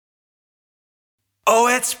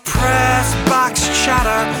Oh, it's press box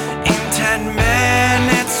chatter in 10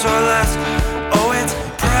 minutes or less. Oh, it's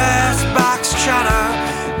press box chatter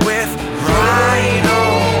with Rhino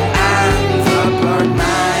and the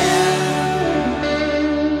Birdman.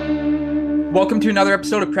 Welcome to another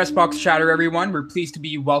episode of Press Box Chatter, everyone. We're pleased to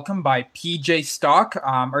be welcomed by PJ Stock,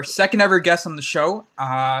 our second ever guest on the show.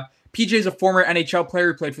 PJ is a former NHL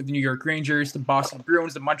player who played for the New York Rangers, the Boston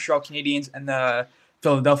Bruins, the Montreal Canadiens, and the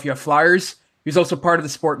Philadelphia Flyers. He was also part of the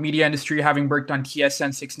sport media industry, having worked on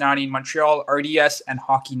TSN 690 in Montreal, RDS, and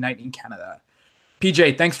Hockey Night in Canada.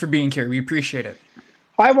 PJ, thanks for being here. We appreciate it.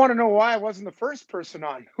 I want to know why I wasn't the first person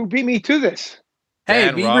on. Who beat me to this?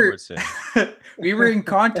 Hey, Dan Robertson. we were in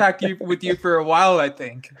contact with you for a while, I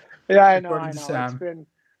think. Yeah, I know. I'm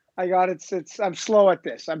slow at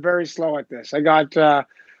this. I'm very slow at this. I got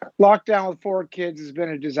lockdown with 4 kids has been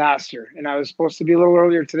a disaster, and I was supposed to be a little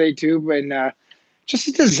earlier today too, and just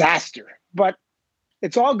a disaster. But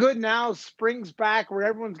it's all good now. Spring's back where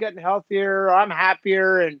everyone's getting healthier. I'm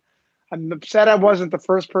happier, and I'm upset I wasn't the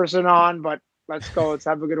first person on, but let's go. Let's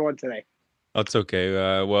have a good one today. That's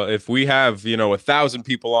okay. Well, if we have, 1,000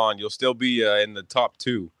 people on, you'll still be in the top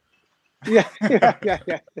 2. Yeah.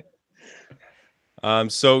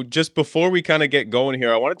 So just before we kind of get going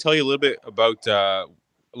here, I want to tell you a little bit about the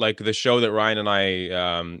show that Ryan and I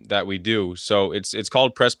that we do. So it's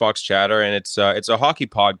called Press Box Chatter, and it's a hockey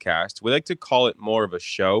podcast. We like to call it more of a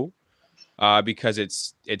show because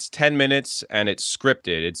it's 10 minutes and it's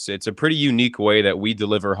scripted. It's a pretty unique way that we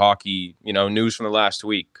deliver hockey, news from the last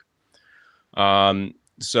week.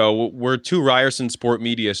 So we're 2 Ryerson sport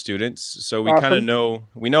media students, so we kind of know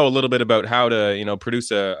a little bit about how to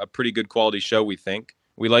produce a pretty good quality show. We think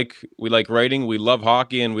we like writing, we love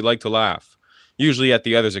hockey, and we like to laugh, usually at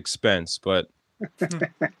the other's expense. But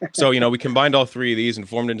so we combined all 3 of these and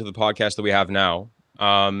formed into the podcast that we have now,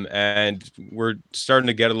 and we're starting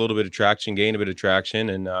to get a little bit of traction, gain a bit of traction,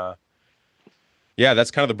 and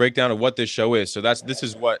that's kind of the breakdown of what this show is. So this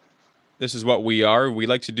is what we are. We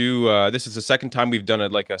like to do, this is the second time we've done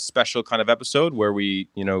a special kind of episode where we,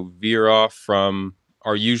 veer off from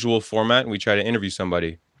our usual format and we try to interview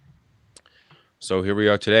somebody. So here we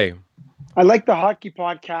are today. I like the hockey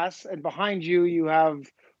podcast, and behind you have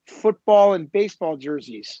football and baseball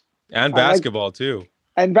jerseys. And basketball too.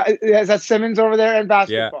 And is that Simmons over there? And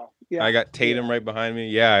basketball. Yeah. I got Tatum right behind me.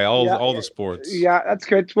 Yeah, all the sports. Yeah, that's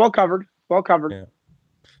good. It's well covered. Yeah.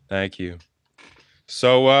 Thank you.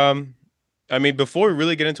 So, before we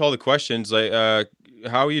really get into all the questions, how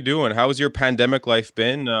are you doing? How has your pandemic life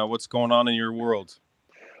been? What's going on in your world?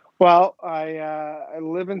 Well, I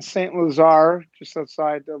live in St. Lazare, just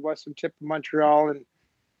outside the western tip of Montreal, and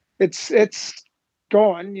it's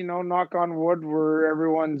going. Knock on wood, where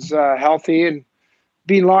everyone's healthy, and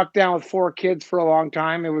being locked down with 4 kids for a long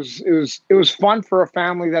time. It was fun for a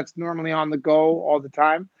family that's normally on the go all the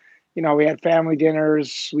time. We had family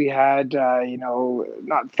dinners, we had,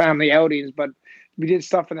 not family outings, but we did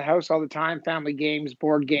stuff in the house all the time, family games,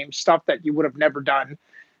 board games, stuff that you would have never done.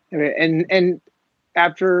 And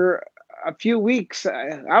after a few weeks,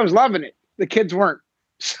 I was loving it. The kids weren't.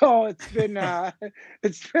 So it's been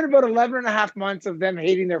about 11 and a half months of them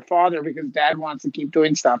hating their father because dad wants to keep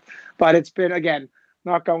doing stuff. But it's been, again,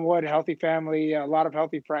 knock on wood, healthy family, a lot of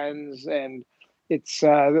healthy friends, and it's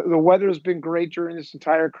the weather has been great during this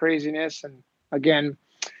entire craziness. And again,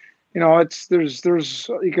 you can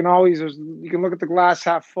look at the glass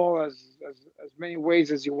half full as many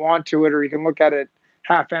ways as you want to it, or you can look at it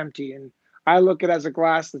half empty. And I look at it as a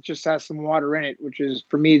glass that just has some water in it, which is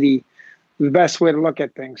for me the best way to look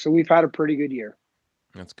at things. So we've had a pretty good year.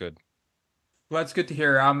 That's good. Well, that's good to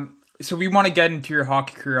hear. So we want to get into your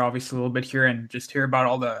hockey career, obviously, a little bit here, and just hear about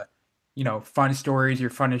all the fun stories, your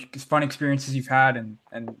fun experiences you've had,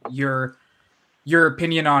 and your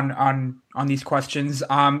opinion on these questions.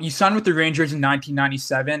 You signed with the Rangers in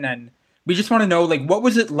 1997, and we just want to know, what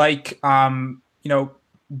was it like, being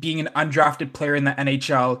an undrafted player in the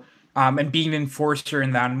NHL, and being an enforcer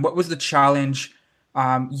in that, and what was the challenge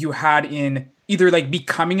you had in either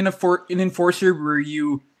becoming an enforcer? Were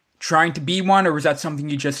you trying to be one, or was that something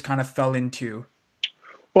you just kind of fell into?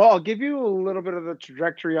 Well, I'll give you a little bit of the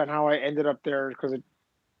trajectory on how I ended up there, because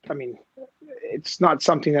it's not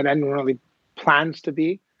something that anyone really plans to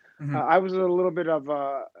be. Mm-hmm. I was a little bit of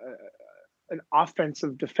an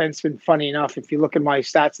offensive defenseman. Funny enough, if you look at my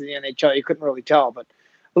stats in the NHL, you couldn't really tell, but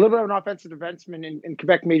a little bit of an offensive defenseman in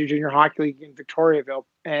Quebec Major Junior Hockey League in Victoriaville.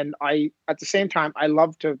 And at the same time, I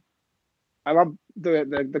love the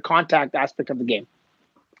contact aspect of the game.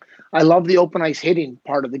 I love the open ice hitting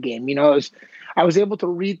part of the game. I was able to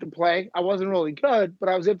read the play. I wasn't really good, but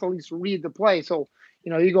I was able to at least read the play. So,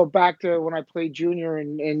 You go back to when I played junior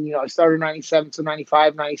and I started 97, so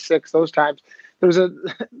 95, 96, those times.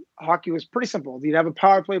 Hockey was pretty simple. You'd have a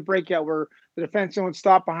power play breakout where the defenseman would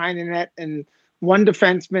stop behind the net and one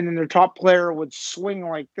defenseman and their top player would swing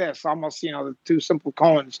like this, almost, the two simple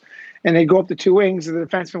cones. And they'd go up the two wings and the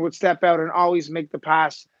defenseman would step out and always make the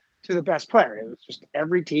pass to the best player. It was just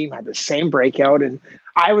every team had the same breakout. And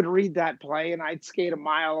I would read that play and I'd skate a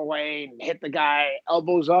mile away and hit the guy,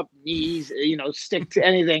 elbows up, knees, stick to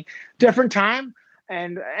anything. Different time.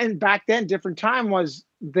 And back then, different time was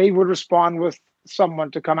they would respond with someone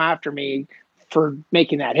to come after me for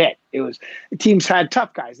making that hit. It was teams had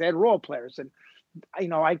tough guys. They had role players. And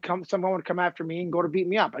someone would come after me and go to beat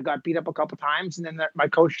me up. I got beat up a couple times, and then my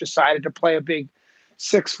coach decided to play a big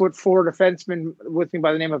 6'4" defenseman with me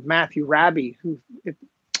by the name of Matthew Raby.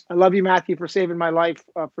 I love you, Matthew, for saving my life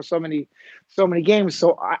for so many games.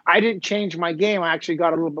 So I didn't change my game. I actually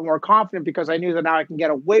got a little bit more confident because I knew that now I can get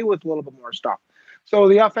away with a little bit more stuff. So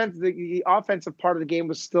the offensive part of the game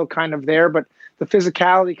was still kind of there, but the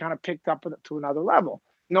physicality kind of picked up to another level,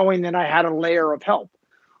 knowing that I had a layer of help.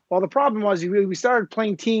 Well, the problem was we started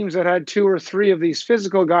playing teams that had 2 or 3 of these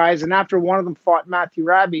physical guys, and after one of them fought Matthew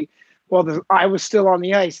Raby, I was still on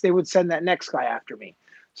the ice. They would send that next guy after me.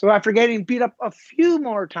 So after getting beat up a few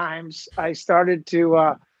more times, I started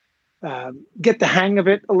to get the hang of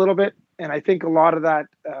it a little bit, and I think a lot of that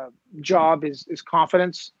job is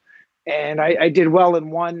confidence. And I did well in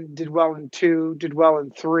 1, did well in 2, did well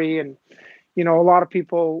in 3, and a lot of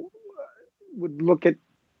people would look at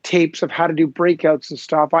tapes of how to do breakouts and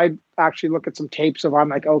stuff. I actually look at some tapes of I'm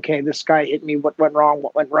like, okay, this guy hit me. What went wrong?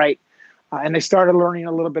 What went right? And I started learning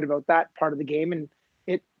a little bit about that part of the game, and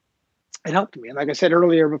it helped me. And like I said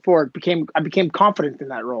earlier before, I became confident in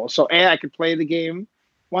that role. So I could play the game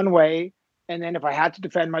one way, and then if I had to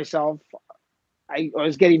defend myself, I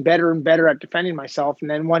was getting better and better at defending myself. And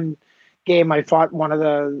then one game I fought one of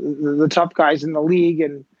the tough guys in the league,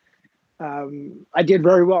 and I did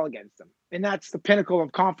very well against them. And that's the pinnacle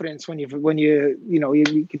of confidence when you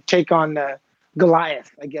can take on Goliath,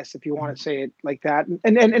 I guess, if you want to say it like that.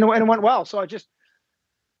 And it went well. So the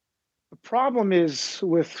problem is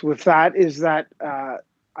with that is that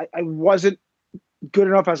I wasn't good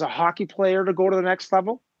enough as a hockey player to go to the next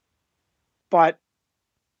level, but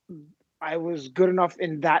I was good enough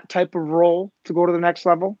in that type of role to go to the next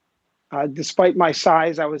level. Despite my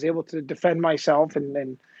size, I was able to defend myself,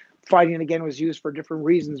 and fighting again was used for different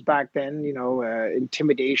reasons back then.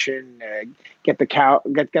 Intimidation, get the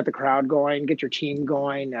crowd going, get your team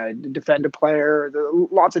going, defend a player,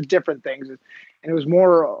 lots of different things. And it was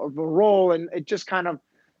more of a role, and it just kind of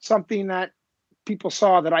something that people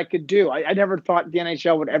saw that I could do. I never thought the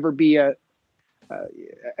NHL would ever be a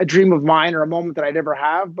dream of mine or a moment that I'd ever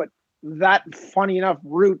have, but that funny enough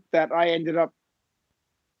route that I ended up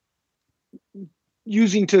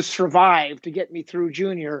using to survive to get me through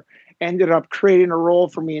junior ended up creating a role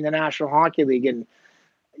for me in the National Hockey League. And,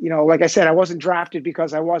 like I said, I wasn't drafted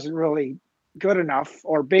because I wasn't really good enough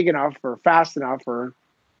or big enough or fast enough or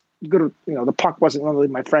good. The puck wasn't really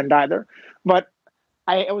my friend either, but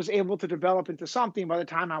I was able to develop into something. By the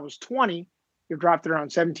time I was 20, you're drafted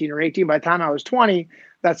around 17 or 18. By the time I was 20,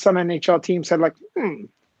 that some NHL team said like,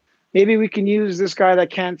 maybe we can use this guy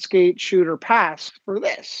that can't skate, shoot, or pass for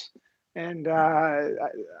this. And I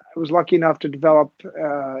was lucky enough to develop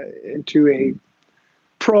into a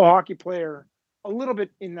pro hockey player a little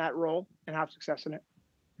bit in that role and have success in it.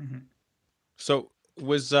 Mm-hmm. So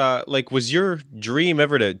was your dream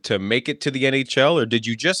ever to make it to the NHL, or did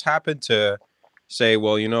you just happen to say,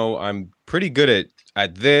 well, I'm pretty good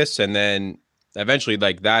at this, and then eventually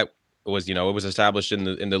that was, it was established in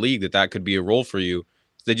the league that could be a role for you?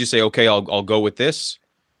 Did you say, okay, I'll go with this?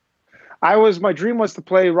 My dream was to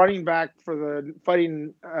play running back for the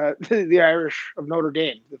fighting, the Irish of Notre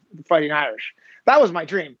Dame, the Fighting Irish. That was my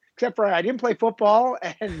dream, except for I didn't play football.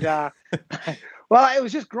 And, well, it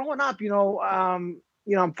was just growing up, I'm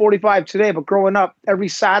 45 today, but growing up every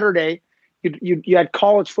Saturday, you had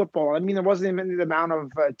college football. I mean, there wasn't even the amount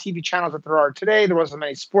of TV channels that there are today. There wasn't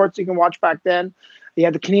many sports you can watch back then. You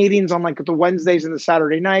had the Canadians on the Wednesdays and the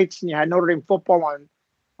Saturday nights, and you had Notre Dame football on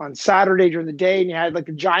Saturday during the day, and you had the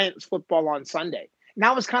Giants football on Sunday. And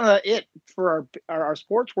that was kind of it for our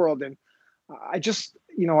sports world. And I just,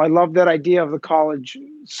 I love that idea of the college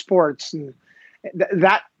sports, and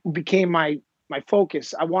that became my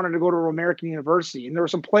focus. I wanted to go to American University, and there were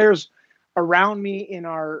some players around me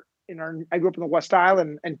I grew up in the West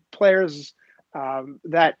Island, and players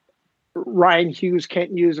that Ryan Hughes,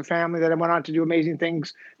 Kent Hughes, a family that went on to do amazing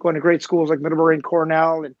things, going to great schools like Middlebury and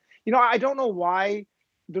Cornell. And, I don't know why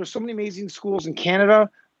there's so many amazing schools in Canada,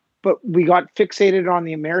 but we got fixated on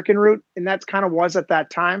the American route, and that's kind of was at that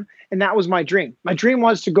time. And that was my dream. My dream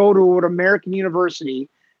was to go to an American university,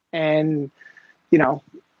 and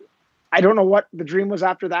I don't know what the dream was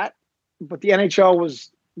after that, but the NHL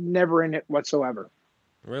was never in it whatsoever.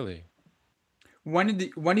 Really? When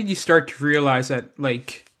did you start to realize that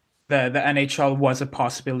like the NHL was a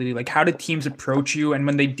possibility? Like, how did teams approach you, and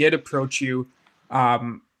when they did approach you,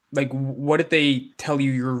 like what did they tell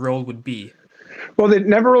you your role would be? Well, they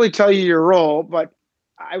never really tell you your role, but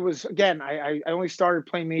I only started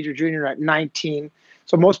playing major junior at 19.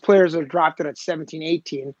 So most players are drafted at 17,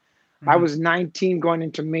 18. Mm-hmm. I was 19 going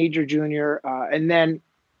into major junior. And then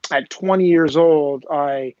at 20 years old,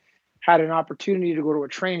 I had an opportunity to go to a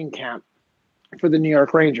training camp for the New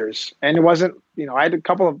York Rangers. And it wasn't, I had a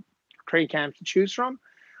couple of training camps to choose from.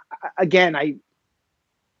 Again, I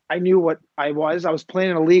knew what I was. I was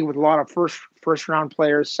playing in a league with a lot of first round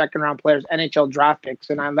players, second round players, NHL draft picks,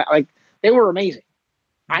 and I'm like, they were amazing.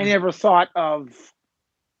 I never thought of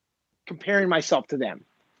comparing myself to them.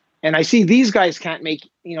 And I see these guys can't make,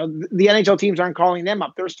 the NHL teams aren't calling them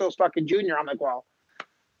up. They're still stuck in junior. I'm like, well,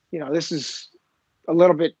 this is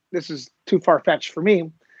too far-fetched for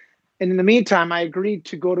me. And in the meantime, I agreed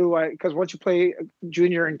to go to because once you play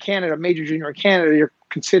junior in Canada, major junior in Canada, you're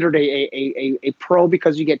considered a pro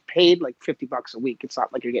because you get paid like $50 a week. It's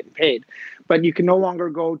not like you're getting paid, but you can no longer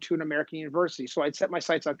go to an American university. So I'd set my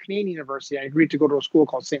sights on Canadian university. I agreed to go to a school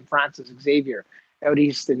called St. Francis Xavier out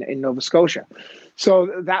east in Nova Scotia.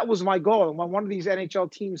 So that was my goal. And when one of these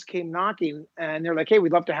NHL teams came knocking and they're like, hey,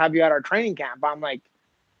 we'd love to have you at our training camp. I'm like,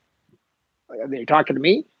 are they talking to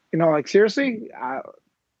me? Like seriously?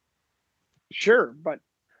 Sure, but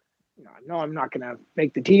no, I'm not going to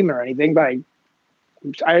make the team or anything, but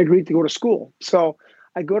I agreed to go to school. So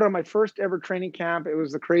I go to my first ever training camp. It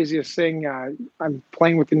was the craziest thing. I'm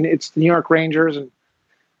playing with it's the New York Rangers, and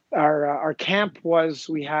our camp was,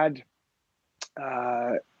 we had 2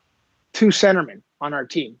 centermen on our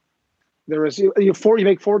team. There was you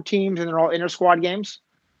make 4 teams, and they're all inter squad games.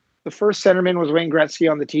 The first centerman was Wayne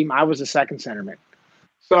Gretzky on the team. I was the second centerman.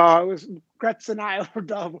 So it was Gretz and I were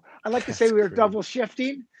double. I like to say we were double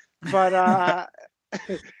shifting, but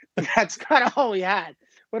that's kind of all we had.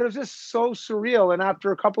 But it was just so surreal. And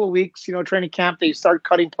after a couple of weeks, training camp, they start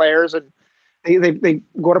cutting players, and they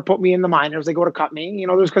go to put me in the minors. They go to cut me.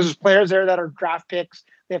 There's players there that are draft picks.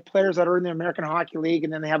 They have players that are in the American Hockey League,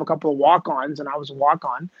 and then they have a couple of walk-ons, and I was a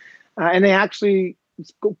walk-on. And they actually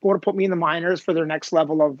go to put me in the minors for their next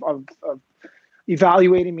level of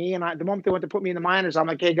evaluating me. And the moment they went to put me in the minors, I'm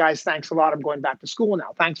like, hey guys, thanks a lot. I'm going back to school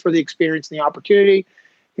now. Thanks for the experience and the opportunity.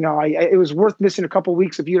 It was worth missing a couple of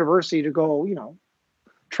weeks of university to go,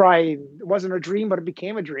 try. It wasn't a dream, but it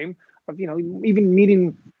became a dream of, even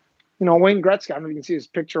meeting, Wayne Gretzky. I don't know if you can see his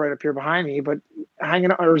picture right up here behind me, but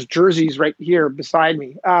hanging out, or his jerseys right here beside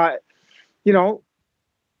me.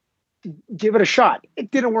 Give it a shot. It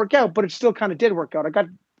didn't work out, but it still kind of did work out. I got,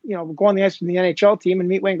 go on the ice with the NHL team and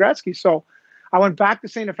meet Wayne Gretzky. So I went back to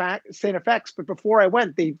St. FX, but before I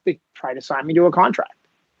went, they tried to sign me to a contract.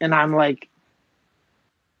 And I'm like,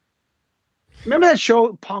 remember that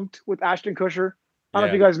show Punked with Ashton Kutcher? I don't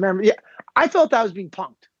know if you guys remember. Yeah, I felt that I was being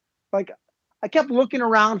punked. Like, I kept looking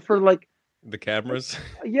around for like the cameras.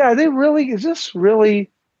 Yeah, is this really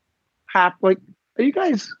happening? Like, are you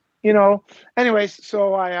guys, Anyways,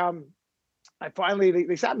 so I finally,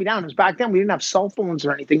 they sat me down. It was back then, we didn't have cell phones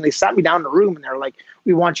or anything. They sat me down in a room and they're like,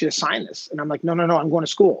 we want you to sign this. And I'm like, no, I'm going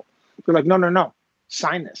to school. They're like, no,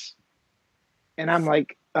 sign this. And I'm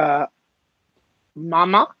like,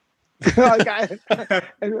 mama? Like,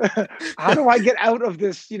 how do I get out of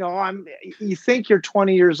this? You think you're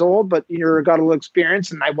 20 years old, but you're got a little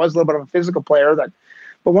experience. And I was a little bit of a physical player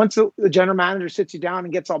but once the general manager sits you down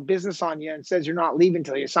and gets all business on you and says, you're not leaving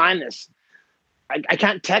until you sign this. I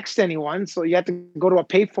can't text anyone, so you have to go to a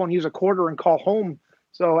payphone, use a quarter, and call home.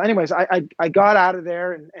 So, anyways, I got out of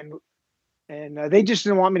there, and they just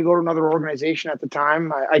didn't want me to go to another organization at the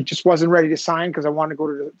time. I just wasn't ready to sign because I wanted to go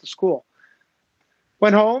to the school.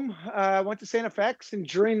 Went home, went to St. FX, and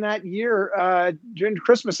during that year, during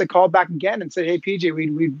Christmas, they called back again and said, "Hey, PJ,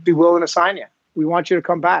 we'd be willing to sign you. We want you to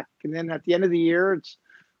come back." And then at the end of the year, it's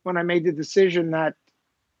when I made the decision that,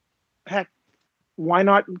 heck, why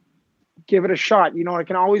not give it a shot? I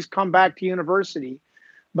can always come back to university,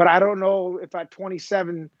 but I don't know if at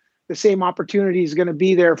 27, the same opportunity is going to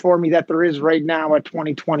be there for me that there is right now at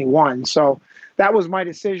 2021. So that was my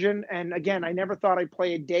decision. And again, I never thought I'd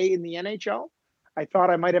play a day in the NHL. I thought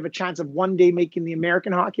I might have a chance of one day making the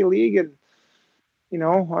American Hockey League. And,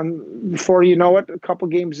 before you know it, a couple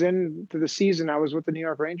games into the season, I was with the New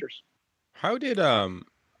York Rangers. How did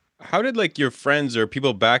How did like your friends or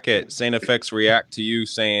people back at St. FX react to you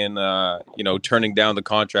saying, turning down the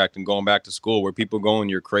contract and going back to school? Were people going,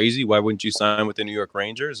 "You're crazy. Why wouldn't you sign with the New York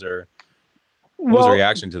Rangers?" Or what was the Well,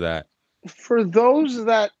 reaction to that? for those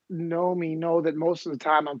that know me, know that most of the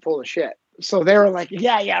time I'm full of shit. So they were like,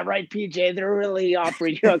 yeah, right, PJ. They're really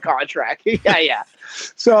offering you a contract. Yeah.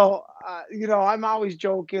 So, I'm always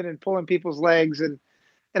joking and pulling people's legs. And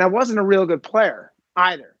I wasn't a real good player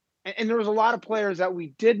either. And there was a lot of players that we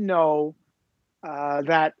did know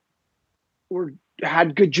that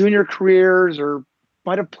had good junior careers or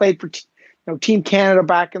might have played for Team Canada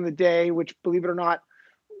back in the day, which, believe it or not,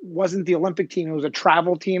 wasn't the Olympic team. It was a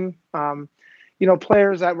travel team.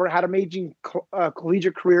 Players that had amazing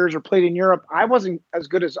collegiate careers or played in Europe. I wasn't as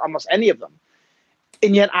good as almost any of them.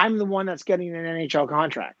 And yet I'm the one that's getting an NHL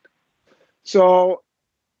contract. So,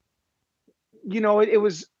 it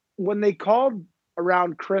was when they called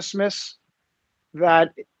around Christmas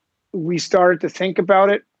that we started to think about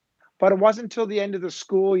it. But it wasn't until the end of the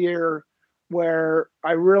school year where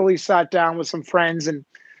I really sat down with some friends. And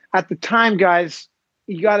at the time, guys,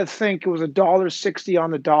 you got to think it was $1.60 on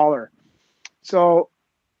the dollar. So,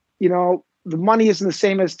 the money isn't the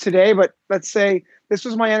same as today, but let's say this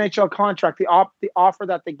was my NHL contract. The offer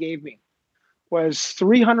that they gave me was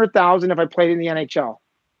 $300,000 if I played in the NHL,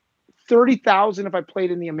 $30,000 if I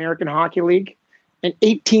played in the American Hockey League, and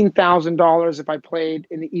 $18,000 if I played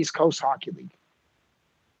in the East Coast Hockey League.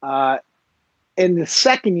 In the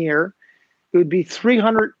second year, it would be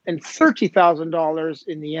 $330,000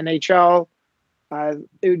 in the NHL.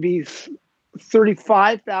 It would be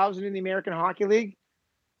 $35,000 in the American Hockey League.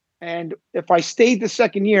 And if I stayed the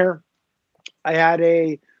second year, I had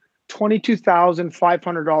a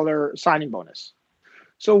 $22,500 signing bonus.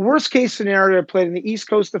 So worst case scenario, I played in the East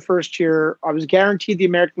Coast the first year. I was guaranteed the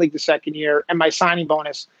American League the second year, and my signing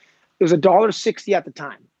bonus, it was $1.60 at the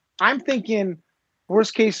time. I'm thinking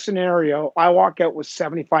worst case scenario, I walk out with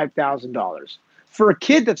 $75,000. For a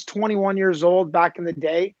kid that's 21 years old back in the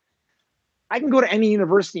day, I can go to any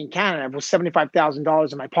university in Canada with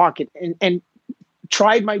 $75,000 in my pocket and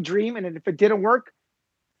tried my dream. And if it didn't work,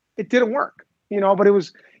 it didn't work, but it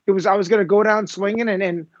was, I was going to go down swinging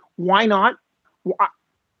and why not?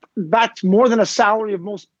 That's more than a salary of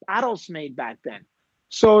most adults made back then.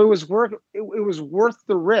 So it was worth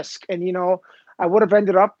the risk. And, I would have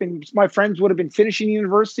ended up and my friends would have been finishing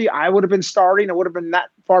university. I would have been starting. I would have been that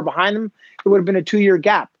far behind them. It would have been a 2-year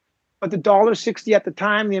gap. But the $1.60 at the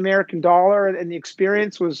time, the American dollar and the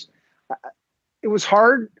experience it was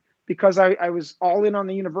hard because I was all in on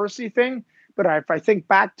the university thing. But if I think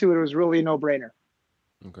back to it, it was really a no-brainer.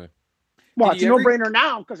 Okay. Well, it's a no-brainer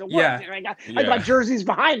now because it worked. Yeah. I got jerseys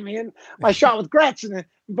behind me and I shot with Gretz.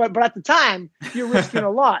 But at the time, you're risking a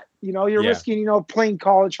lot. You're risking, playing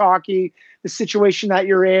college hockey, the situation that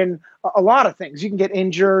you're in, a lot of things. You can get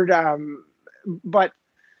injured. But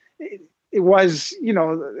it was,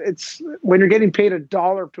 it's when you're getting paid $1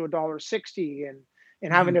 to $1.60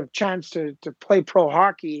 and having a chance to play pro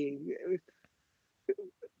hockey,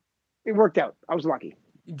 it worked out. I was lucky.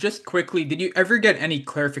 Just quickly, did you ever get any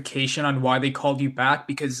clarification on why they called you back?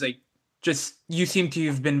 Because you seem to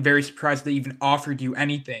have been very surprised they even offered you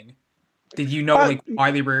anything. Did you know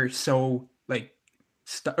why they were so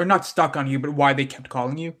or not stuck on you, but why they kept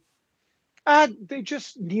calling you? They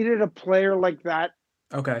just needed a player like that.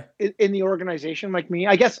 Okay. In the organization like me,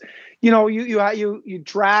 I guess, you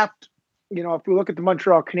draft, if we look at the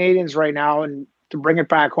Montreal Canadiens right now and to bring it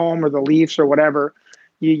back home or the Leafs or whatever,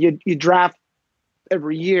 you draft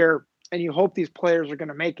every year and you hope these players are going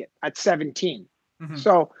to make it at 17. Mm-hmm.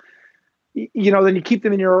 So, then you keep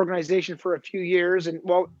them in your organization for a few years. And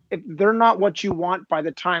if they're not what you want by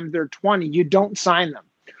the time they're 20, you don't sign them.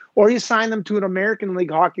 Or you sign them to an American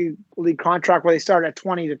League Hockey League contract where they start at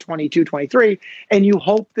 20 to 22, 23, and you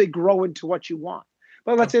hope they grow into what you want.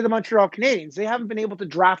 But let's say the Montreal Canadiens, they haven't been able to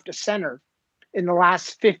draft a center in the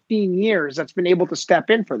last 15 years that's been able to step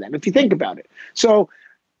in for them, if you think about it. So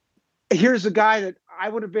here's a guy that I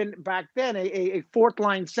would have been back then, a fourth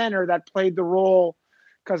line center that played the role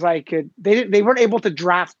because they weren't able to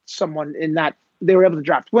draft someone in that. They were able to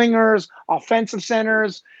draft wingers, offensive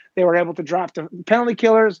centers. They were able to draft penalty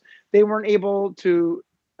killers. They weren't able to.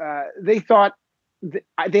 They thought they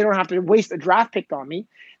don't have to waste a draft pick on me.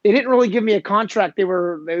 They didn't really give me a contract. They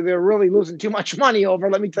were really losing too much money over.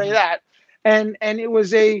 Let me tell you that. And it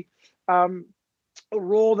was a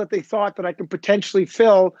role that they thought that I could potentially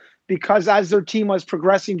fill because as their team was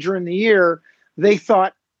progressing during the year, they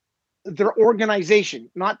thought their organization,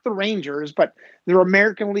 not the Rangers, but their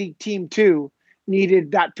American League team too,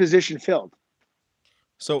 needed that position filled.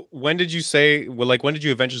 So when did you say, well, like, when did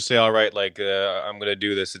you eventually say, all right, like, I'm going to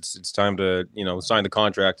do this. It's time to, sign the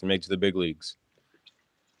contract and make it to the big leagues.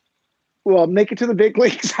 Well, make it to the big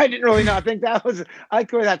leagues. I didn't really know. I think that was, I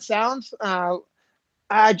like the way that sounds.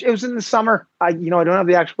 It was in the summer. I don't have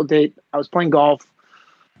the actual date. I was playing golf,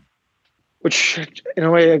 which in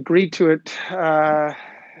a way agreed to it. It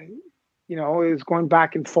was going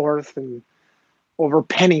back and forth and over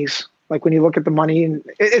pennies. Like when you look at the money, and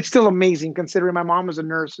it's still amazing considering my mom was a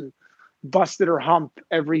nurse and busted her hump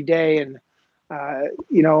every day. And,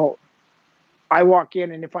 I walk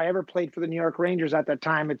in, and if I ever played for the New York Rangers at that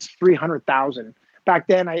time, it's 300,000. Back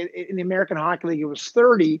then, in the American Hockey League, it was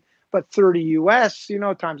 30, but 30 US,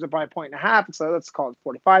 times it by 1.5. So let's call it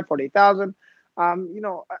 45, 48,000. A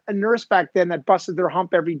nurse back then that busted their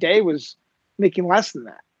hump every day was making less than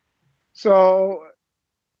that. So,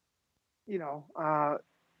 I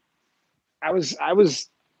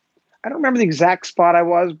don't remember the exact spot I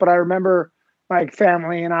was, but I remember my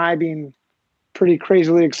family and I being pretty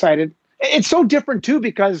crazily excited. It's so different too,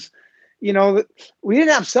 because, we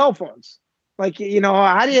didn't have cell phones. Like,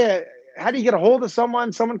 how do you get a hold of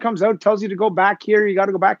someone? Someone comes out, tells you to go back here. You got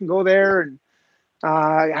to go back and go there. And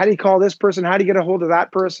how do you call this person? How do you get a hold of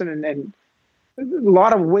that person? And a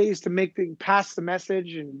lot of ways to pass the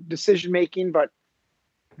message and decision making, but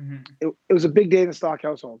it was a big day in the Stock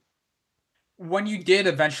household. When you did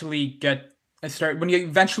eventually when you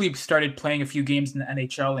eventually started playing a few games in the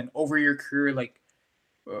NHL and over your career, like,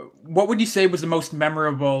 what would you say was the most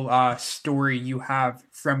memorable story you have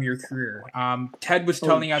from your career? Ted was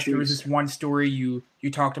telling us there was this one story you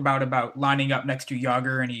talked about lining up next to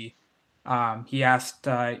Yager, and he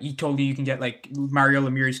told you can get like Mario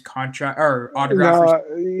Lemieux's contract or autograph.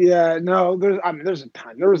 There's a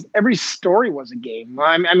ton. Every story was a game.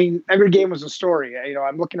 I mean, every game was a story.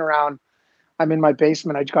 I'm looking around. I'm in my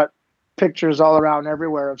basement. I got pictures all around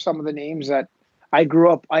everywhere of some of the names that I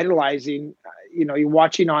grew up idolizing. You're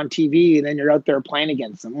watching on TV, and then you're out there playing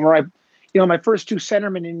against them. Where my first two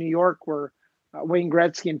centermen in New York were Wayne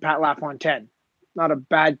Gretzky and Pat LaFontaine. Not a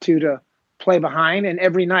bad two to play behind. And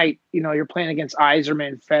every night, you're playing against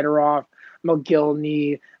Yzerman, Fedorov,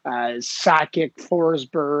 Mogilny, Sakic,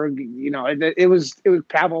 Forsberg. It was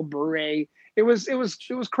Pavel Bure. It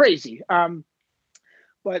was crazy.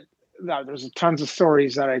 But no, there's tons of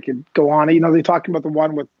stories that I could go on. They talked about the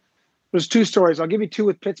one with. There's two stories. I'll give you two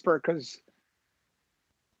with Pittsburgh, because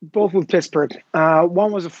both with Pittsburgh.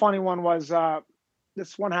 One was a funny one. Was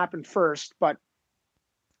this one happened first, but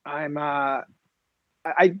I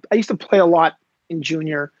used to play a lot in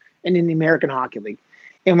junior and in the American Hockey League,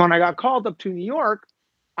 and when I got called up to New York,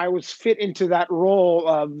 I was fit into that role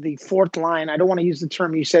of the fourth line. I don't want to use the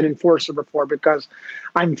term you said enforcer before, because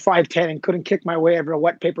I'm 5'10" and couldn't kick my way over a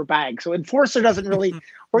wet paper bag. So enforcer doesn't really.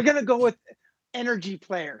 We're gonna go with energy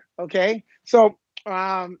player. Okay. So,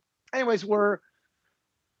 anyways, we're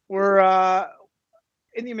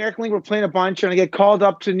in the American League. We're playing a bunch, and I get called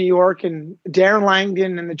up to New York, and Darren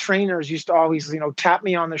Langdon and the trainers used to always, tap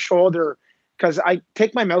me on the shoulder, because I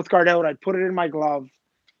take my mouth guard out. I'd put it in my glove.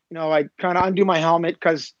 I kind of undo my helmet,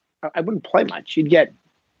 because I wouldn't play much. You'd get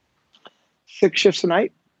 6 shifts a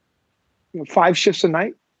night, 5 shifts a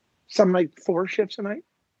night, some like 4 shifts a night.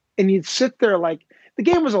 And you'd sit there like, the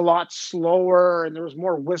game was a lot slower, and there was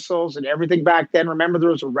more whistles and everything back then. Remember, there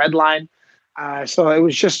was a red line. So it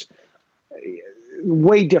was just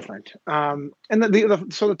way different. And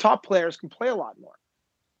so the top players can play a lot more.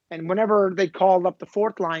 And whenever they called up the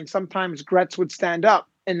fourth line, sometimes Gretz would stand up,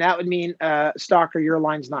 and that would mean, Stalker, your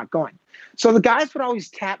line's not going. So the guys would always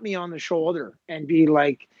tap me on the shoulder and be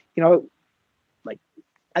like, like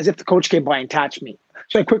as if the coach came by and touched me.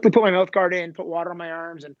 So I quickly put my mouth guard in, put water on my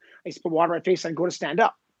arms, and I used to put water on my face, and I'd go to stand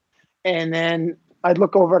up. And then I'd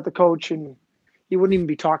look over at the coach, and he wouldn't even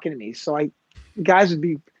be talking to me. So guys would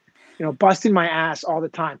be, busting my ass all the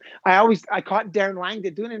time. I caught Darren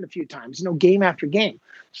Langdon doing it a few times, game after game.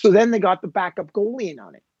 So then they got the backup goalie in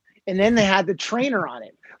on it. And then they had the trainer on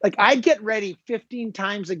it. Like, I'd get ready 15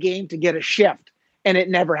 times a game to get a shift, and it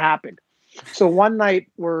never happened. So one night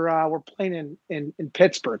we're playing in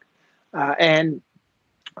Pittsburgh, and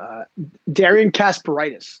Darian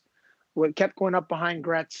Kasparaitis kept going up behind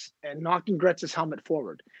Gretz and knocking Gretz's helmet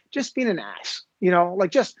forward, just being an ass, like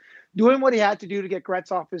just doing what he had to do to get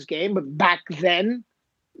Gretz off his game. But back then,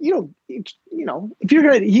 if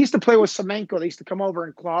he used to play with Semenko, they used to come over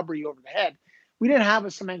and clobber you over the head. We didn't have a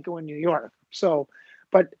Semenko in New York. So,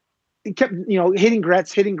 but he kept, hitting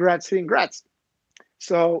Gretz.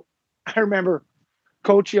 So I remember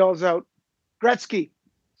coach yells out, Gretzky,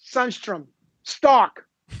 Sundstrom, Stock.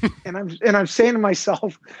 and I'm saying to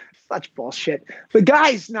myself, such bullshit. The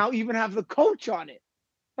guys now even have the coach on it.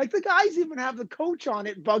 Like the guys even have the coach on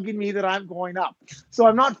it bugging me that I'm going up. So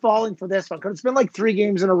I'm not falling for this one because it's been like 3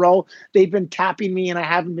 games in a row. They've been tapping me and I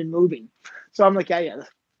haven't been moving. So I'm like, yeah,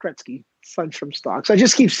 Gretzky, Sunstrom stock. So I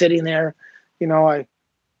just keep sitting there. I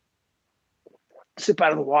sip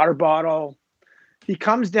out of the water bottle. He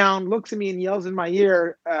comes down, looks at me and yells in my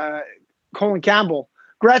ear, Colin Campbell,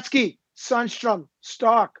 Gretzky, Sunstrom,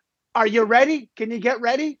 stock. Are you ready? Can you get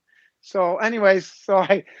ready? So anyways,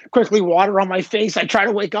 I quickly water on my face. I try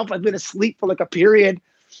to wake up. I've been asleep for like a period.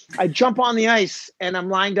 I jump on the ice and I'm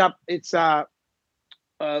lined up. It's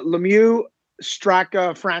Lemieux,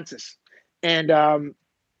 Straka, Francis. And Lemieux,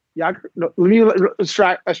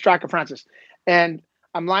 Straka, Francis. And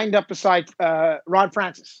I'm lined up beside Rod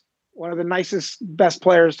Francis, one of the nicest, best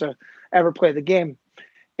players to ever play the game.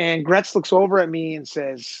 And Gretz looks over at me and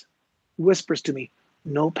whispers to me,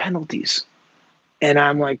 no penalties. And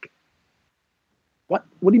I'm like, what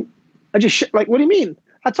do you, what do you mean?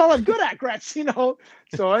 That's all I'm good at, Gretz,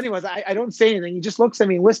 So anyways, I don't say anything. He just looks at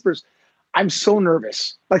me and whispers, I'm so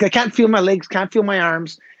nervous. Like I can't feel my legs, can't feel my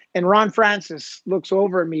arms. And Ron Francis looks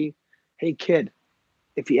over at me, hey kid,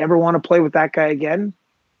 if you ever want to play with that guy again,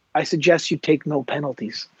 I suggest you take no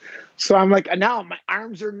penalties. So I'm like, now my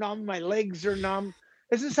arms are numb, my legs are numb.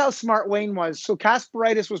 This is how smart Wayne was. So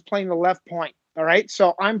Kasparaitis was playing the left point. All right.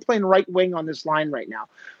 So I'm playing right wing on this line right now.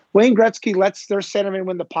 Wayne Gretzky lets their centerman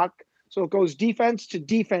win the puck. So it goes defense to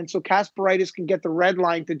defense. So Kasparaitis can get the red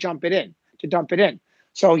line to dump it in.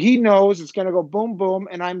 So he knows it's going to go boom, boom,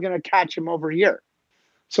 and I'm going to catch him over here.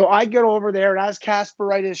 So I get over there, and as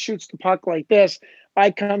Kasparaitis shoots the puck like this,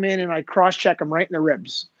 I come in and I cross-check him right in the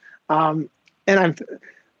ribs. And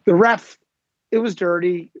the ref, it was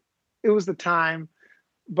dirty. It was the time.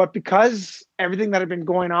 But because everything that had been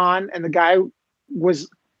going on and the guy was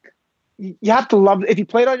 – you have to love – if you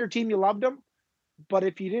played on your team, you loved him. But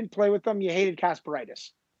if you didn't play with him, you hated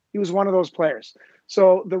Kasparaitis. He was one of those players.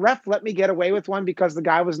 So the ref let me get away with one because the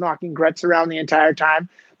guy was knocking Gretz around the entire time.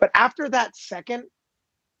 But after that second,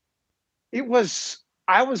 I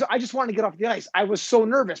just wanted to get off the ice. I was so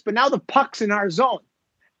nervous. But now the puck's in our zone.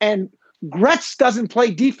 And Gretz doesn't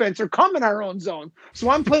play defense or come in our own zone. So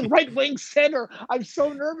I'm playing right wing center. I'm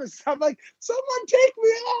so nervous. I'm like, someone take me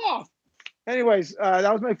off. Anyways,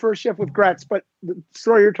 that was my first shift with Gretz. But the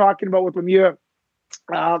story you're talking about with Lemieux,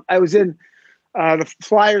 I was in the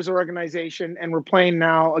Flyers organization, and we're playing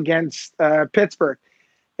now against Pittsburgh.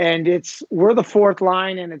 And we're the fourth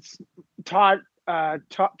line, and it's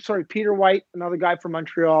Peter White, another guy from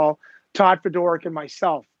Montreal, Todd Fedoruk, and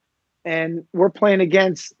myself. And we're playing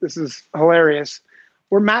against, this is hilarious,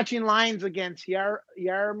 we're matching lines against Jaromir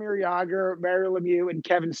Jagr, Mario Lemieux, and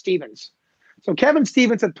Kevin Stevens. So Kevin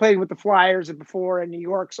Stevens had played with the Flyers before in New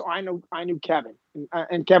York, so I knew Kevin.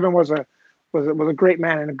 And Kevin was a great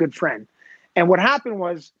man and a good friend. And what happened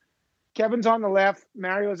was Kevin's on the left,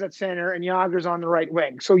 Mario's at center, and Jagr's on the right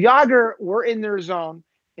wing. So Jagr, we're in their zone,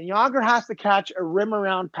 and Jagr has to catch a rim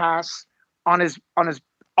around pass on his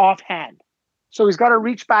offhand. So he's got to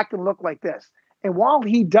reach back and look like this. And while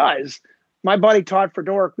he does, my buddy Todd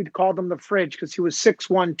Fedoruk, we called him the Fridge because he was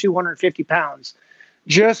 6'1", 250 pounds,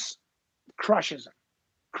 just crushes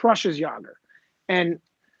Jagr. And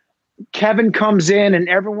Kevin comes in and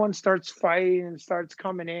everyone starts fighting and starts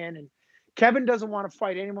coming in. And Kevin doesn't want to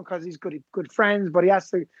fight anyone because he's good friends, but he has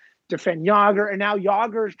to defend Jagr. And now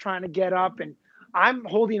Jagr is trying to get up, and I'm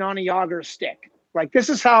holding on to Jagr's stick. Like, this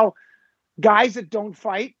is how guys that don't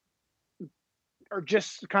fight are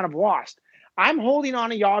just kind of lost. I'm holding on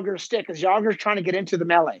to Jagr's stick as Jagr's trying to get into the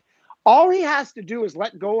melee. All he has to do is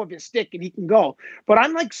let go of his stick and he can go. But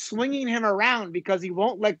I'm like swinging him around because he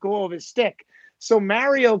won't let go of his stick. So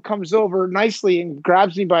Mario comes over nicely and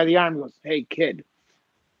grabs me by the arm and goes, hey, kid,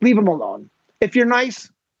 leave him alone. If you're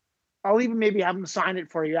nice, I'll even maybe have him sign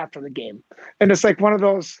it for you after the game. And it's like one of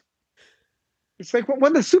those, it's like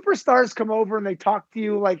when the superstars come over and they talk to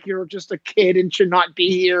you like you're just a kid and should not be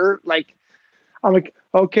here. Like, I'm like,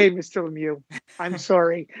 okay, Mr. Lemieux, I'm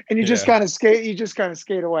sorry. And you just kind of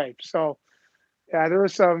skate away. So yeah,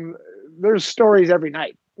 there's stories every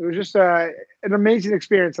night. It was just an amazing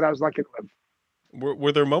experience that I was lucky to live.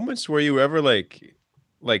 Were there moments where you ever like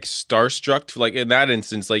starstruck? Like in that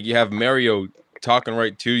instance, like you have Mario talking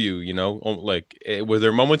right to you, like were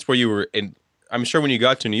there moments where you were in, I'm sure when you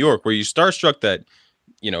got to New York, were you starstruck that,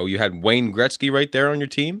 you had Wayne Gretzky right there on your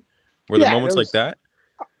team? Were there moments like that?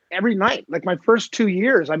 Every night, like my first 2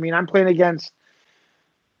 years. I mean, I'm playing against,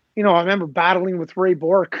 I remember battling with Ray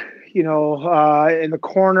Bourque, in the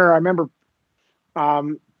corner. I remember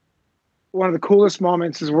one of the coolest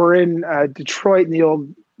moments is we're in Detroit in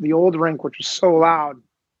the old rink, which was so loud.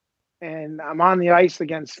 and I'm on the ice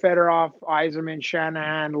against Fedorov, Yzerman,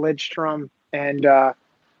 Shanahan, Lidstrom, and I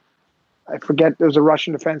forget there was a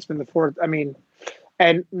Russian defenseman in the fourth. I mean,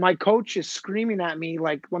 and my coach is screaming at me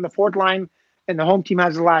like when the fourth line and the home team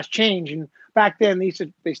has the last change. And back then,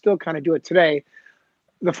 they still kind of do it today.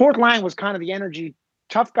 The fourth line was kind of the energy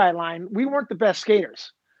tough guy line. We weren't the best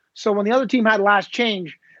skaters. So when the other team had last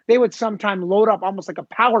change, they would sometimes load up almost like a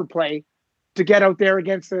power play to get out there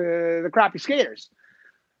against the crappy skaters.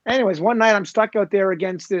 Anyways, one night I'm stuck out there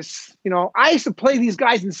against this, I used to play these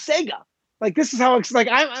guys in Sega. Like, this is how it's like,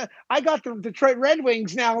 I got the Detroit Red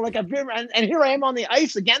Wings now. Like, I've been, and here I am on the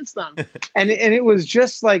ice against them. And it was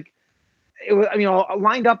just like, it was,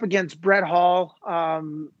 lined up against Brett Hall,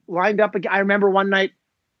 lined up. I remember one night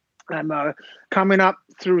I'm coming up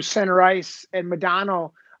through center ice, and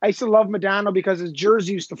Modano. I used to love Modano because his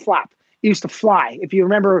jersey used to flap. He used to fly. If you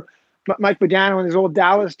remember Mike Modano in his old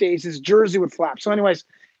Dallas days, his jersey would flap. So anyways,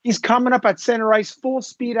 he's coming up at center ice, full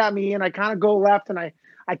speed at me, and I kind of go left, and I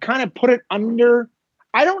kind of put it under.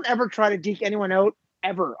 I don't ever try to deke anyone out,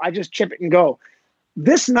 ever. I just chip it and go.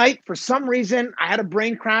 This night, for some reason, I had a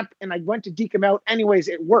brain cramp, and I went to deke him out. Anyways,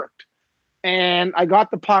 it worked. And I got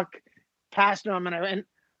the puck past him, and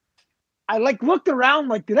I looked around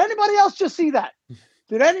like, did anybody else just see that?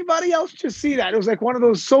 Did anybody else just see that? It was like one of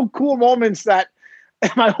those so cool moments that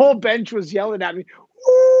my whole bench was yelling at me,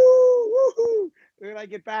 woo, woo. Then I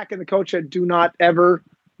get back, and the coach said, do not ever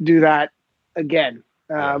do that again.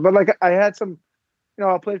 But like, I had some,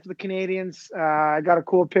 I played for the Canadians. I got a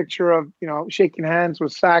cool picture of, shaking hands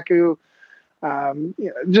with Saku.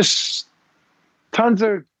 Just tons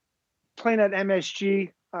of playing at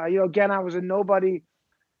MSG. Again, I was a nobody.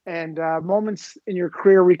 And moments in your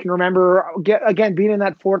career we can remember, again, being in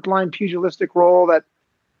that fourth line pugilistic role that,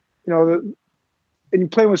 and you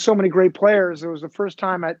play with so many great players. It was the first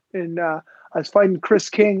time I was fighting Chris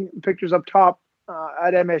King, pictures up top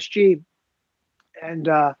at MSG. And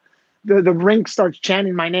the rink starts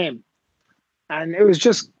chanting my name. And it was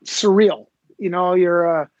just surreal.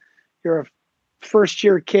 You're a first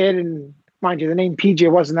year kid, and mind you, the name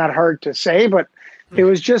PJ wasn't that hard to say, but it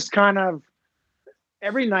was just kind of,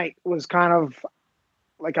 every night was kind of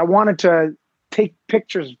like I wanted to take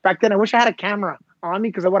pictures. Back then, I wish I had a camera on me,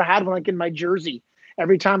 because I would have had one in my jersey.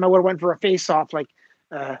 Every time I would have went for a face-off, like,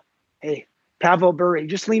 hey, Pavel Bure,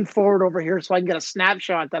 just lean forward over here so I can get a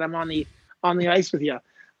snapshot that I'm on the ice with you.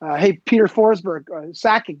 Hey, Peter Forsberg,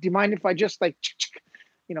 Sakic, do you mind if I just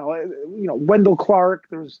Wendell Clark?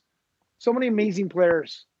 There's so many amazing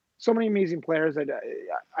players. I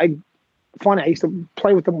used to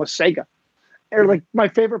play with them with Sega. Or like, my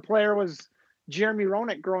favorite player was Chris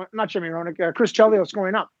Chelios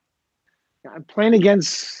growing up. I'm playing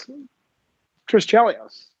against Chris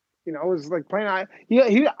Chelios. It was like playing.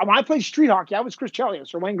 When I played street hockey, I was Chris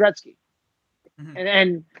Chelios or Wayne Gretzky. Mm-hmm.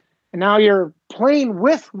 And now you're playing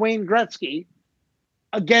with Wayne Gretzky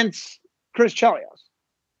against Chris Chelios.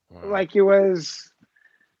 Wow. Like, it was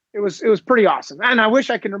pretty awesome. And I wish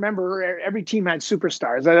I can remember every team had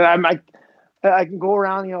superstars. I can go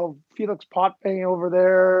around, Felix Potvin over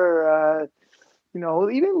there,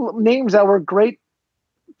 even names that were great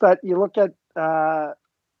that you look at, Andrei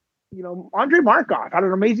Markov had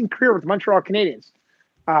an amazing career with the Montreal Canadiens.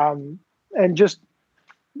 And just,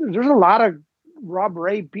 there's a lot of Rob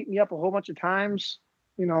Ray beat me up a whole bunch of times.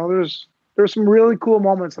 There's some really cool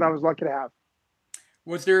moments that I was lucky to have.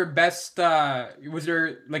 Was there a best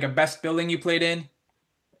building you played in?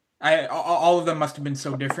 All of them must have been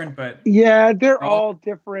so different, but yeah, they're all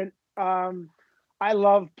different. I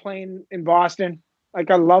love playing in Boston. Like,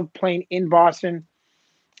 I love playing in Boston.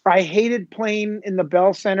 I hated playing in the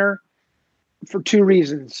Bell Center for two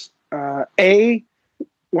reasons. A,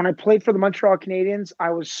 when I played for the Montreal Canadiens,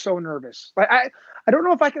 I was so nervous. Like, I don't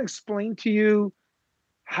know if I can explain to you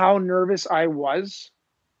how nervous I was,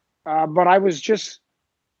 but I was just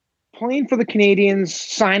playing for the Canadiens,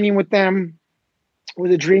 signing with them,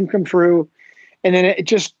 with a dream come true. And then it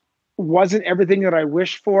just wasn't everything that I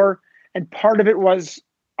wished for. And part of it was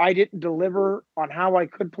I didn't deliver on how I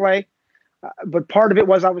could play. But part of it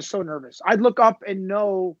was I was so nervous. I'd look up and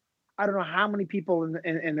know, I don't know how many people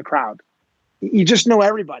in the crowd. You just know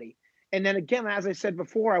everybody. And then again, as I said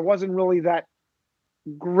before, I wasn't really that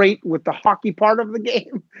great with the hockey part of the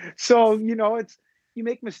game. So, it's, you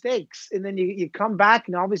make mistakes, and then you come back,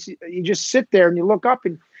 and obviously you just sit there and you look up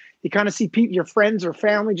and you kind of see people, your friends or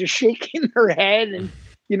family, just shaking their head, and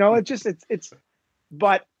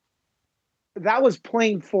but that was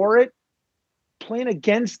playing for it. Playing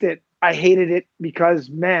against it, I hated it, because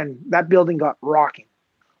man, that building got rocking.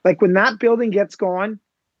 Like, when that building gets going,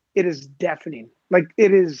 it is deafening. Like,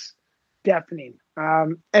 it is, deafening.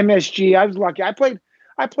 MSG, I was lucky. I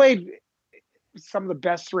played some of the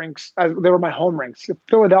best rinks. They were my home rinks.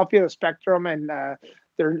 Philadelphia, the Spectrum, and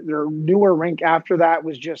their newer rink after that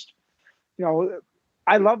was just,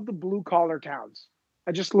 I love the blue collar towns.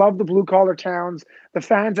 I just love the blue collar towns. The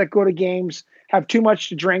fans that go to games have too much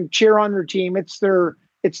to drink, cheer on their team. It's their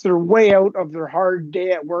way out of their hard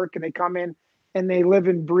day at work, and they come in and they live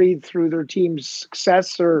and breathe through their team's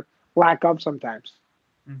success or lack of sometimes.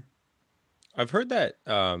 I've heard that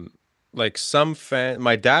like some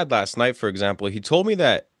my dad last night, for example, he told me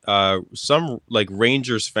that some like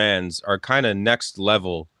Rangers fans are kind of next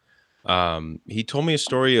level. He told me a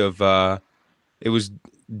story of it was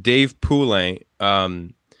Dave Poulin.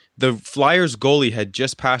 The Flyers goalie had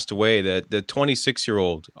just passed away. The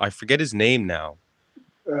 26-year-old, I forget his name now,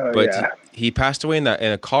 but yeah. He passed away in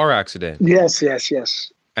a car accident. Yes.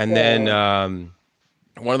 And then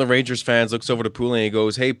one of the Rangers fans looks over to Poulin and he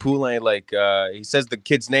goes, "Hey, Poulin," like he says the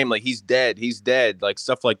kid's name, like he's dead, like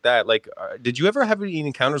stuff like that. Like, did you ever have any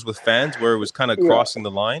encounters with fans where it was kind of crossing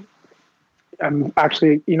the line?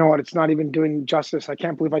 Actually, you know what? It's not even doing justice. I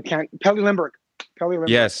can't believe I can't. Pelle Lindbergh.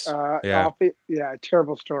 Yes.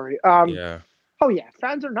 Terrible story. Yeah. Oh yeah,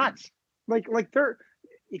 fans are nuts. Like they're.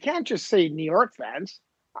 You can't just say New York fans.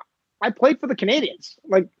 I played for the Canadiens.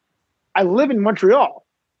 Like, I live in Montreal.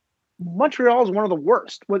 Montreal is one of the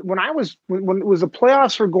worst. When it was the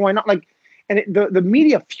playoffs were going on, like, and the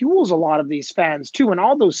media fuels a lot of these fans too. In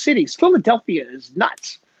all those cities, Philadelphia is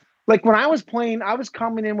nuts. Like when I was playing, I was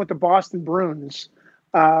coming in with the Boston Bruins,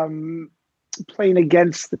 playing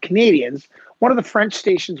against the Canadiens. One of the French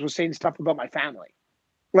stations was saying stuff about my family,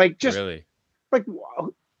 like just really, like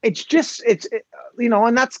it's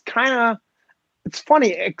and that's kind of, it's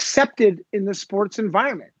funny, accepted in the sports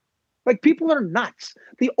environment. Like, people are nuts.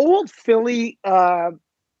 The old Philly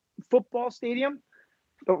football stadium,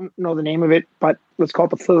 don't know the name of it, but let's call it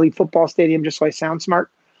the Philly football stadium just so I sound smart.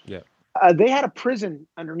 Yeah. They had a prison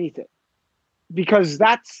underneath it because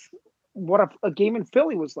that's what a game in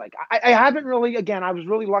Philly was like. I haven't really, again, I was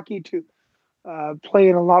really lucky to play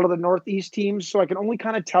in a lot of the Northeast teams, so I can only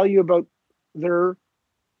kind of tell you about their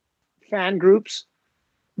fan groups.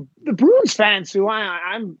 The Bruins fans, who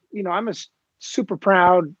I'm a super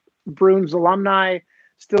proud Bruins alumni,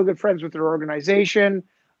 still good friends with their organization,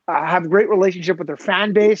 have a great relationship with their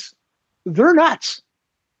fan base. They're nuts.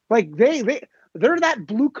 Like they're that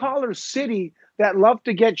blue collar city that love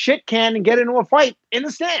to get shit canned and get into a fight in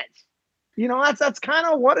the stands. That's kind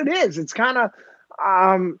of what it is. It's kind of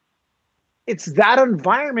it's that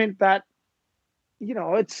environment that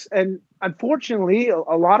and unfortunately a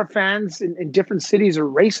lot of fans in different cities are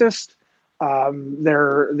racist.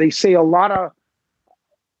 They say a lot of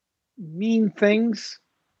mean things,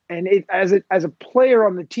 and as a player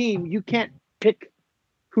on the team, you can't pick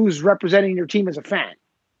who's representing your team as a fan.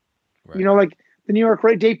 Right. Like the New York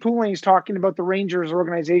Dave Poulin is talking about the Rangers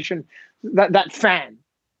organization, that fan.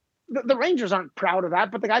 The Rangers aren't proud of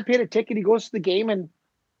that, but the guy paid a ticket. He goes to the game, and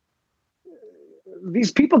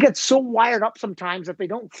these people get so wired up sometimes that they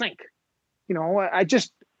don't think. I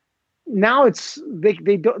just, now it's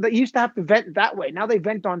they used to have to vent that way. Now they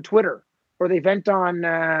vent on Twitter, or they vent on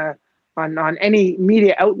any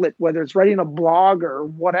media outlet, whether it's writing a blog or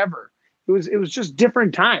whatever. It was just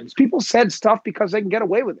different times. People said stuff because they can get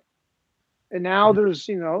away with it. And now there's,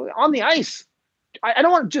 on the ice, I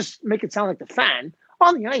don't want to just make it sound like the fan.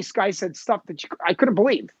 On the ice, guys said stuff that I couldn't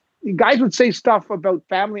believe. Guys would say stuff about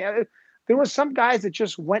family. There were some guys that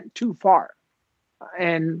just went too far.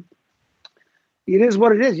 And it is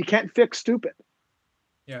what it is. You can't fix stupid.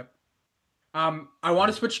 Yeah. I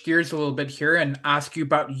want to switch gears a little bit here and ask you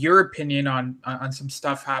about your opinion on some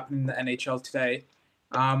stuff happening in the NHL today.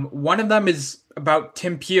 One of them is about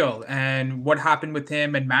Tim Peel and what happened with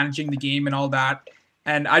him and managing the game and all that.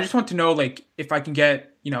 And I just want to know, like, if I can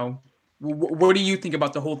get, what do you think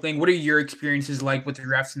about the whole thing? What are your experiences like with the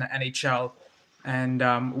refs in the NHL? And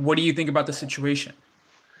what do you think about the situation?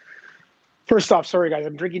 First off, sorry guys,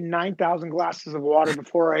 I'm drinking 9,000 glasses of water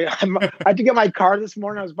before I had to get my car this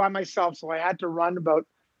morning. I was by myself, so I had to run about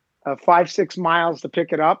 5-6 miles to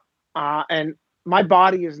pick it up. And my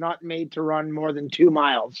body is not made to run more than 2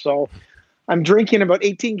 miles. So I'm drinking about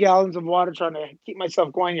 18 gallons of water trying to keep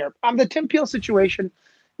myself going here. The Tim Peel situation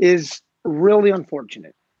is really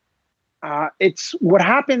unfortunate. It's what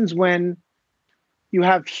happens when you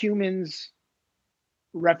have humans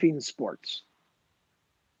reffing sports.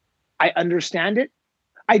 I understand it.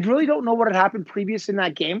 I really don't know what had happened previous in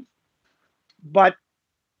that game, but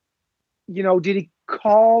did he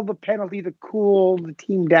call the penalty to cool the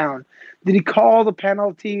team down? Did he call the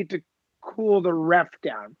penalty to cool the ref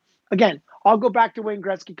down? Again, I'll go back to Wayne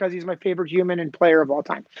Gretzky because he's my favorite human and player of all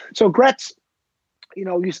time. So Gretz,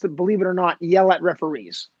 used to, believe it or not, yell at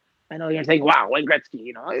referees. I know you're thinking, wow, Wayne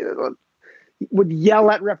Gretzky, would yell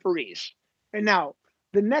at referees. And now,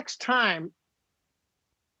 the next time,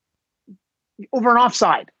 over an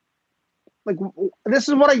offside, like, this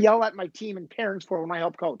is what I yell at my team and parents for when I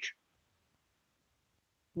help coach.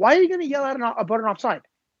 Why are you going to yell about an offside?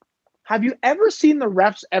 Have you ever seen the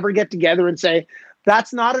refs ever get together and say,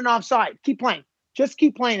 that's not an offside? Keep playing. Just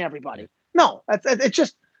keep playing, everybody. No, it's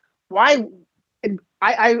just why. And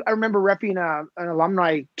I remember repping an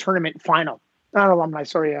alumni tournament final. Not alumni,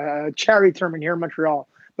 sorry, a charity tournament here in Montreal,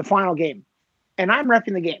 the final game. And I'm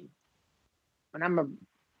repping the game. And I'm a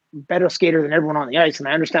better skater than everyone on the ice, and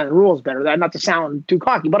I understand the rules better. Not to sound too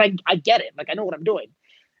cocky, but I get it. Like, I know what I'm doing.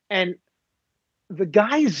 And the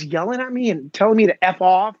guy's yelling at me and telling me to F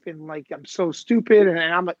off and like I'm so stupid. And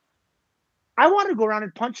I'm like, I want to go around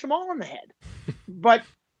and punch them all in the head. But,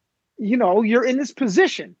 you're in this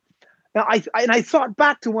position. Now, I thought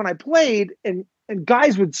back to when I played and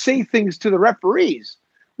guys would say things to the referees.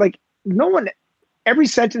 Like, every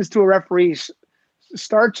sentence to a referee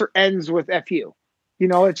starts or ends with F you.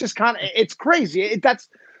 It's just it's crazy.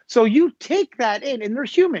 So you take that in, and they're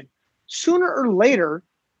human. Sooner or later,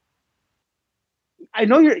 I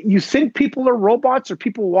know you think people are robots, or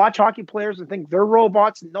people watch hockey players and think they're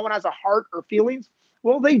robots and no one has a heart or feelings.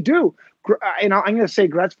 Well, they do. And I'm going to say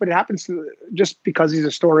Gretz, but it happens just because he's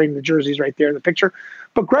a story and the jersey's right there in the picture.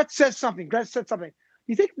 But Gretz said something.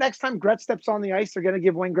 You think next time Gretz steps on the ice, they're going to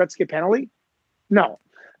give Wayne Gretzky a penalty? No.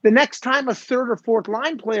 The next time a third or fourth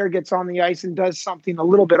line player gets on the ice and does something a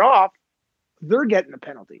little bit off, they're getting a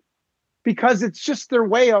penalty because it's just their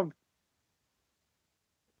way of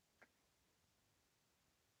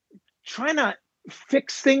trying to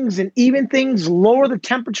fix things and even things, lower the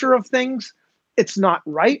temperature of things. It's not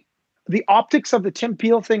right. The optics of the Tim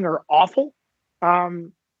Peel thing are awful. But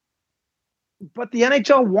the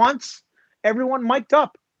NHL wants everyone mic'd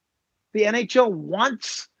up. The NHL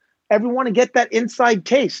wants everyone to get that inside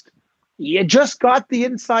taste. You just got the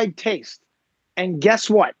inside taste. And guess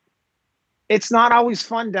what? It's not always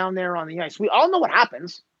fun down there on the ice. We all know what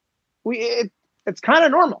happens. It's kind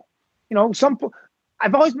of normal.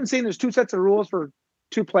 I've always been saying there's two sets of rules for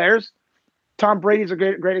two players. Tom Brady's a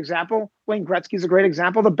great example. Wayne Gretzky's a great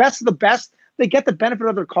example. The best of the best, they get the benefit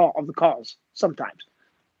of the calls sometimes.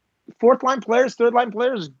 Fourth line players, third line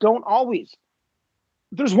players don't always.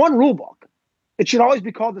 There's one rule book. It should always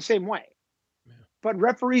be called the same way. Yeah. But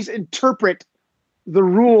referees interpret the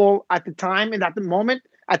rule at the time and at the moment,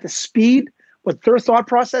 at the speed, what their thought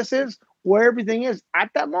process is, where everything is at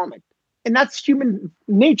that moment. And that's human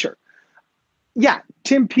nature. Yeah,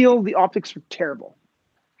 Tim Peel, the optics are terrible.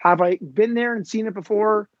 Have I been there and seen it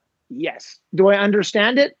before? Yes. Do I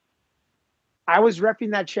understand it? I was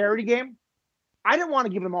repping that charity game. I didn't want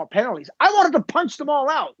to give them all penalties. I wanted to punch them all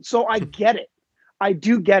out. So I get it. I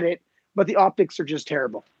do get it. But the optics are just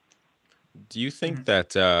terrible. Do you think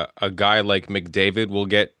that a guy like McDavid will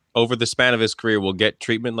get, over the span of his career, will get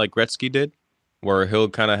treatment like Gretzky did? Where he'll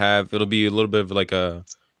kind of it'll be a little bit of like a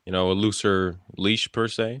looser leash per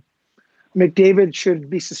se? McDavid should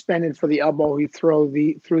be suspended for the elbow he threw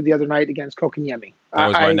the other night against Kotkaniemi. That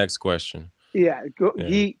was my next question. Yeah.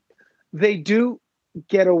 They do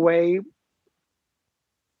get away.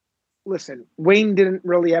 Listen, Wayne didn't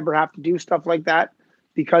really ever have to do stuff like that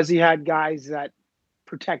because he had guys that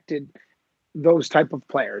protected those type of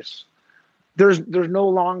players. There's no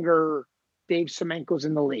longer Dave Semenko's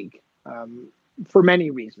in the league for many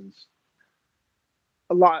reasons.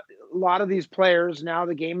 A lot of these players now,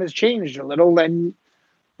 the game has changed a little, and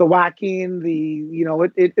the whacking,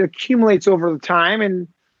 it accumulates over the time, and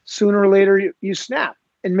sooner or later you snap.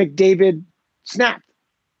 And McDavid snapped.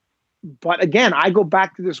 But again, I go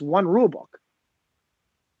back to this one rule book.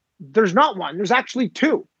 There's not one. There's actually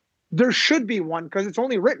two. There should be one because it's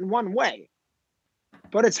only written one way.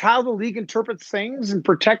 But it's how the league interprets things and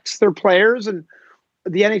protects their players, and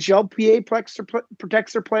the NHLPA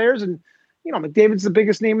protects their players. And, McDavid's the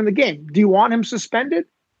biggest name in the game. Do you want him suspended?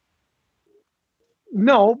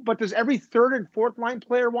 No, but does every third and fourth line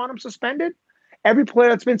player want him suspended? Every player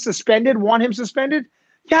that's been suspended want him suspended?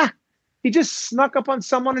 Yeah. He just snuck up on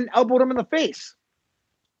someone and elbowed him in the face.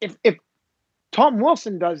 If Tom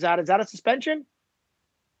Wilson does that, is that a suspension?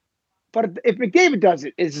 But if McDavid does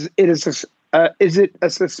it, is it a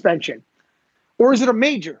suspension? Or is it a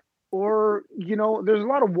major? Or, there's a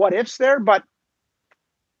lot of what ifs there, but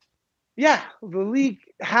yeah, the league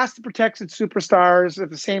has to protect its superstars. At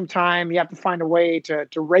the same time, you have to find a way to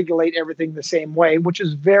regulate everything the same way, which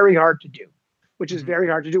is very hard to do,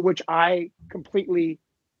 which I completely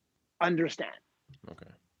understand. Okay.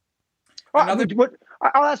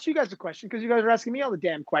 I'll ask you guys a question because you guys are asking me all the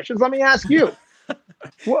damn questions. Let me ask you.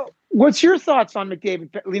 What's your thoughts on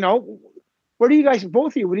McDavid? You know, what do you guys,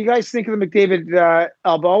 both of you, what do you guys think of the McDavid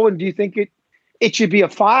elbow? And do you think it should be a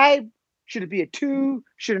 5? Should it be a 2?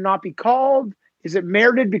 Should it not be called? Is it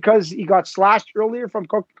merited because he got slashed earlier from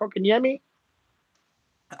Kotkaniemi?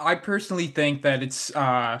 I personally think that it's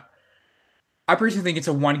a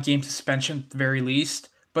 1-game suspension at the very least.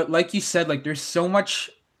 But like you said, like there's so much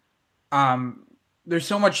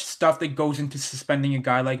stuff that goes into suspending a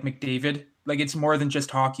guy like McDavid. Like it's more than just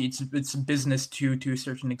hockey. It's business to a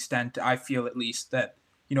certain extent. I feel at least that,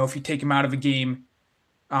 you know, if you take him out of a game,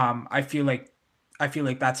 I feel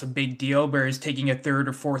like that's a big deal. Whereas taking a third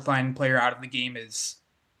or fourth line player out of the game is,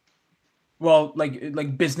 well,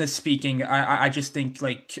 like business speaking, I just think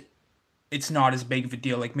like it's not as big of a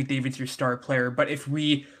deal. Like McDavid's your star player, but if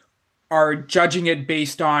we are judging it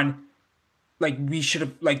based on like we should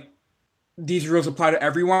have like these rules apply to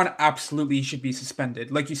everyone, absolutely he should be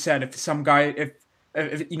suspended. Like you said, if some guy,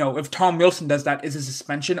 if you know, if Tom Wilson does that, is a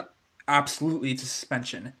suspension? Absolutely, it's a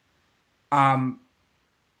suspension.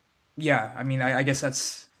 Yeah, I mean, I guess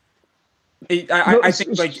that's. I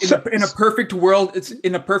think like in a perfect world,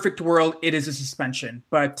 it is a suspension,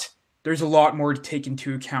 but there's a lot more to take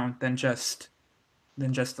into account than just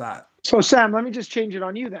that. So Sam, let me just change it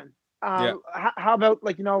on you then. How about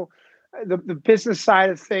like, you know, the business side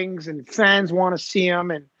of things, and fans want to see them,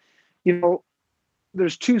 and you know,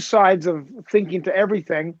 there's two sides of thinking to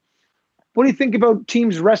everything. What do you think about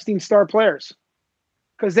teams resting star players?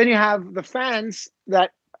 Because then you have the fans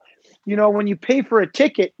that, you know, when you pay for a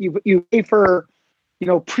ticket, you pay for, you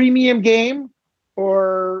know, premium game,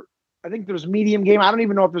 or I think there's medium game. I don't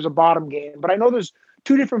even know if there's a bottom game, but I know there's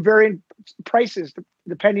two different variant prices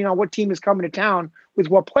depending on what team is coming to town with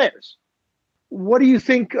what players. What do you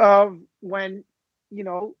think of when, you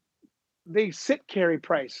know, they sit Carey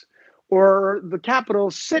Price or the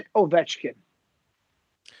Capitals sit Ovechkin?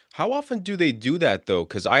 How often do they do that though?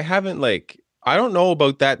 Because I don't know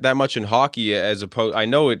about that much in hockey as opposed. I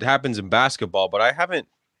know it happens in basketball, but I haven't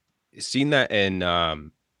seen that in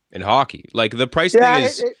hockey. Like the price thing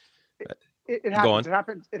is. It happens.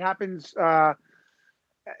 It happens.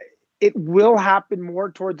 It will happen more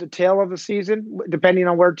towards the tail of the season, depending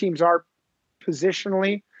on where teams are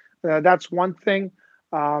positionally. That's one thing.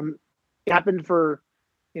 It happened for,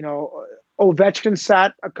 you know, Ovechkin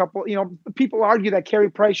sat a couple. You know, people argue that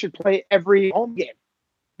Carey Price should play every home game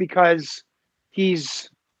because he's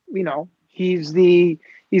the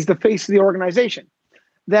face of the organization.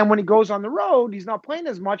 Then when he goes on the road, he's not playing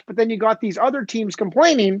as much. But then you got these other teams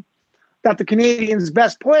complaining that the Canadiens'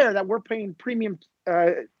 best player that we're paying premium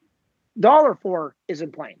dollar for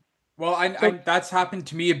isn't playing. Well, that's happened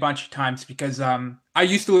to me a bunch of times because I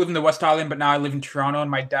used to live in the West Island, but now I live in Toronto, and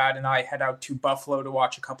my dad and I head out to Buffalo to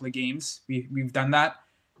watch a couple of games. We've done that.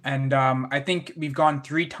 And I think we've gone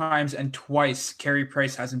 3 times, and twice Carey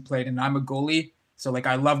Price hasn't played, and I'm a goalie. So like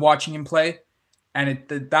I love watching him play. And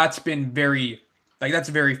that's been that's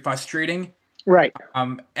very frustrating. Right.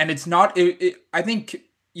 And it's not, I think,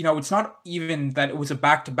 you know, it's not even that it was a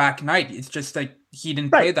back-to-back night. It's just like he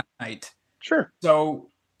didn't play that night. Sure. So,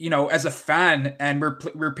 you know, as a fan, and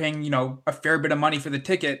we're paying, you know, a fair bit of money for the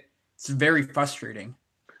ticket, it's very frustrating.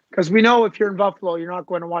 Because we know if you're in Buffalo, you're not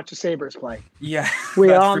going to watch the Sabres play. Yeah.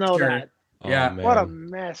 We all know that. Yeah. What a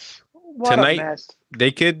mess. Tonight, a mess.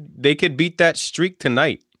 They could beat that streak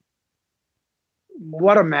tonight.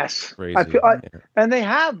 What a mess. Crazy. And they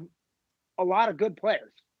have a lot of good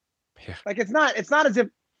players. Yeah. Like it's not as if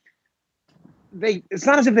they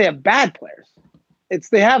have bad players.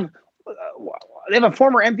 They have a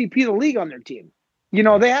former MVP of the league on their team. You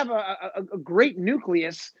know, they have a great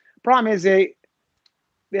nucleus. Problem is they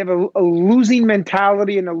have a losing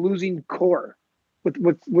mentality and a losing core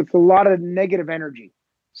with a lot of negative energy.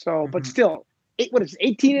 So, but still,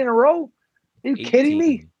 18 in a row? Are you kidding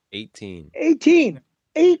me? 18.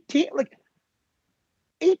 Like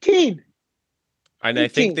 18. And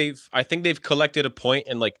 18. I think they've collected a point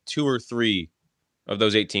in like 2 or 3 of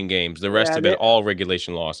those 18 games. The rest have been all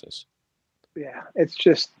regulation losses. Yeah,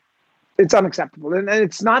 it's unacceptable. And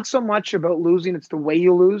it's not so much about losing, it's the way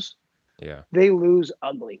you lose. Yeah. They lose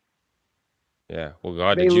ugly. Yeah. Well,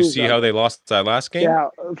 God, did you see how they lost that last game? Yeah,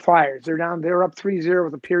 Flyers. They're up 3-0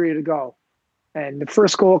 with a period to go. And the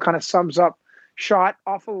first goal kind of sums up: shot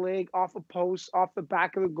off a leg, off a post, off the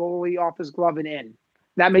back of the goalie, off his glove and in.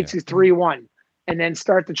 That makes it 3-1. And then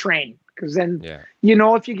start the train. Because then, you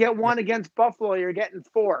know, if you get 1 against Buffalo, you're getting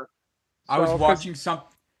 4. I was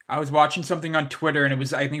watching something on Twitter, and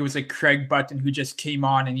I think it was like Craig Button who just came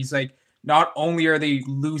on, and he's like, not only are they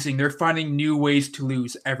losing, they're finding new ways to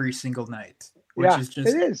lose every single night, which is just.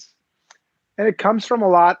 It is. And it comes from a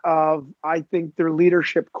lot of, I think, their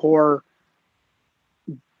leadership core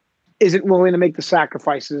isn't willing to make the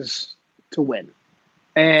sacrifices to win.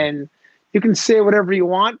 And you can say whatever you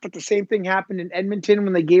want, but the same thing happened in Edmonton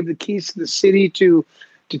when they gave the keys to the city to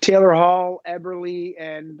Taylor Hall, Eberle,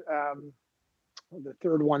 and the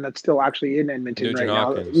third one that's still actually in Edmonton Nugent right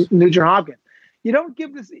Hopkins. now, Nugent Hopkins. You don't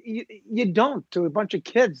give this. You don't to a bunch of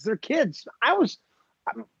kids. They're kids. I was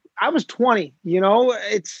 20.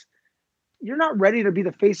 You're not ready to be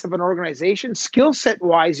the face of an organization. Skill set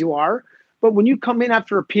wise, you are. But when you come in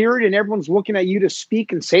after a period and everyone's looking at you to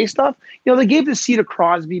speak and say stuff, they gave the seat to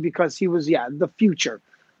Crosby because he was, the future.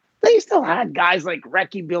 They still had guys like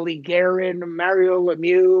Recchi, Billy Guerin, Mario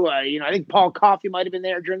Lemieux. I think Paul Coffey might have been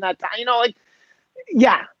there during that time.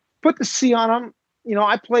 Put the C on him.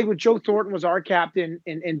 I played with Joe Thornton, was our captain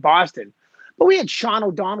in Boston. But we had Sean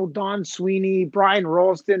O'Donnell, Don Sweeney, Brian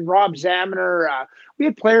Rolston, Rob Zaminer. We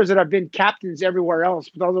had players that have been captains everywhere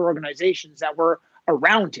else with other organizations that were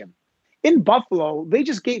around him. In Buffalo, they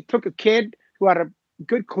just took a kid who had a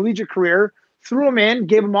good collegiate career, threw him in,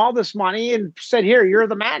 gave him all this money, and said, "Here, you're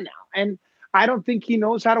the man now." And I don't think he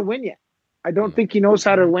knows how to win yet. I don't think he knows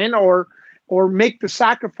how to win or make the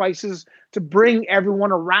sacrifices to bring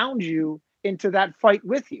everyone around you into that fight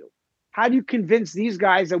with you. How do you convince these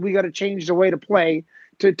guys that we got to change the way to play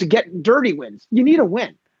to get dirty wins? You need a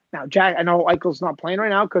win. Now, Jack, I know Eichel's not playing right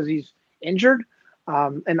now because he's injured.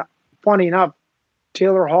 And funny enough,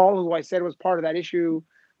 Taylor Hall, who I said was part of that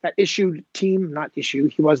issued team, not issue,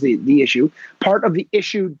 he was the issue, part of the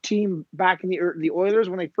issued team back in the Oilers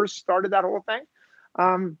when they first started that whole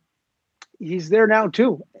thing. He's there now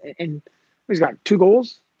too. And he's got 3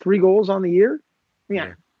 goals on the year.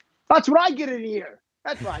 Yeah. That's what I get in a year.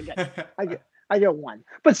 That's what I get. I get 1.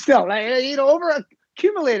 But still,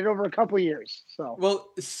 accumulated over a couple of years. So well,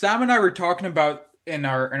 Sam and I were talking about in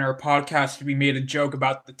our podcast, we made a joke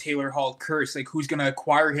about the Taylor Hall curse, like who's going to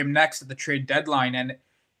acquire him next at the trade deadline. And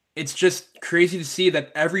it's just crazy to see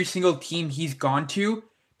that every single team he's gone to,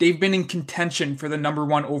 they've been in contention for the number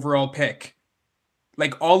 1 overall pick.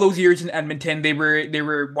 Like all those years in Edmonton, they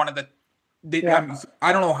were one of the.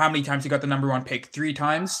 I don't know how many times he got the number 1 pick. 3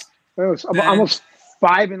 times. It was almost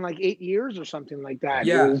 5 in 8 years or something like that.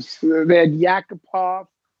 Yeah. They had Yakupov,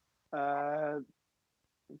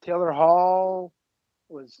 Taylor Hall,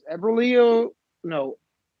 was Eberle,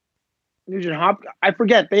 Nugent Hopkins. I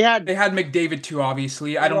forget. They had McDavid too,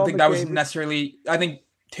 obviously. I don't think that was necessarily. I think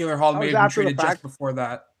Taylor Hall may have been traded just before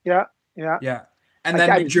that. Yeah. And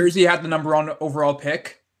then New Jersey had the number 1 overall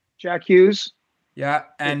pick. Jack Hughes. Yeah,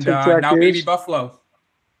 and now maybe Buffalo.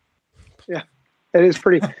 Yeah, it is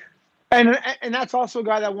pretty. and that's also a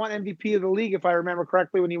guy that won MVP of the league, if I remember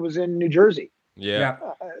correctly, when he was in New Jersey. Yeah.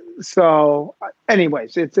 So,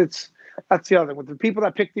 anyways, that's the other thing. With the people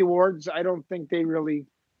that pick the awards, I don't think they really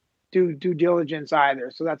do due diligence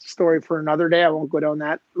either. So that's a story for another day. I won't go down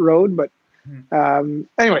that road. But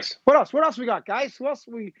anyways, what else? What else we got, guys? Are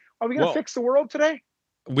we going to fix the world today?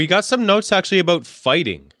 We got some notes actually about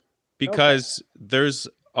fighting because there's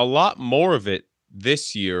a lot more of it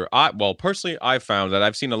this year. Personally, I found that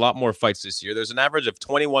I've seen a lot more fights this year. There's an average of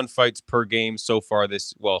 21 fights per game so far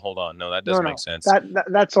this. Well, hold on. No, that doesn't make sense.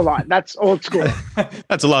 That's a lot. That's old school.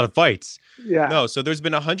 That's a lot of fights. Yeah. No, so there's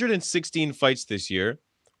been 116 fights this year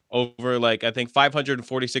over I think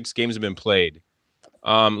 546 games have been played.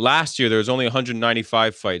 Last year there was only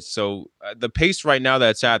 195 fights. So the pace right now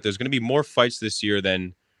that's at, there's going to be more fights this year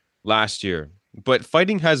than last year. But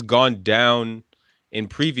fighting has gone down in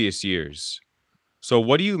previous years. So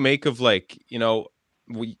what do you make of you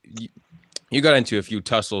got into a few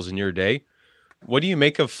tussles in your day. What do you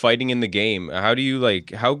make of fighting in the game? How do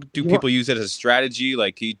people use it as a strategy?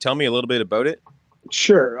 Can you tell me a little bit about it?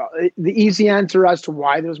 Sure. The easy answer as to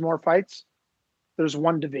why there's more fights, there's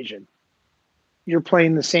one division. You're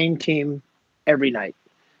playing the same team every night.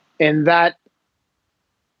 And that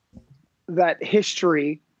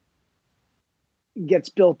history gets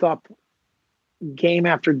built up game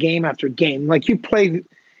after game after game. Like you play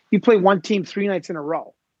one team 3 nights in a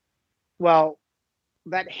row. Well,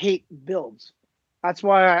 that hate builds. That's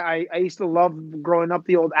why I used to love growing up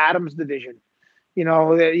the old Adams division.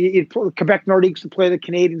 Quebec Nordiques would play the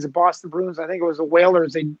Canadians, the Boston Bruins. I think it was the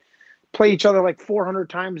Whalers. They'd play each other 400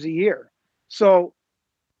 times a year. So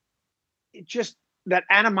it just, that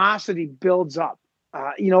animosity builds up.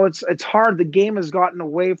 It's hard. The game has gotten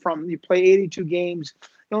away from, you play 82 games.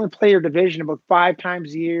 You only play your division about 5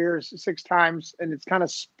 times a year, 6 times, and it's kind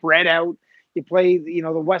of spread out. You play,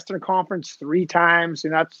 the Western Conference 3 times,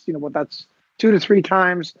 and that's 2 to 3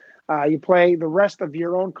 times. You play the rest of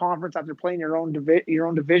your own conference after playing your own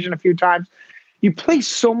division a few times. You play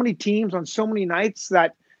so many teams on so many nights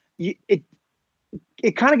that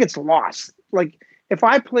it kind of gets lost. Like if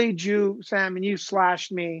I played you, Sam, and you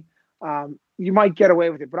slashed me, you might get away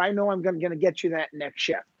with it, but I know I'm going to get you that next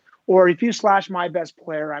shift. Or if you slash my best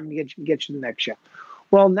player, I'm going to get you the next shift.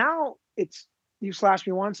 Well, now it's you slash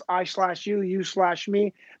me once, I slash you, you slash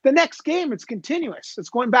me. The next game, it's continuous. It's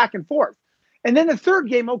going back and forth. And then the third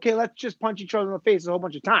game, okay, let's just punch each other in the face a whole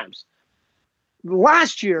bunch of times.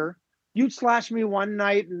 Last year, you'd slash me one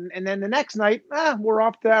night, and then the next night, we're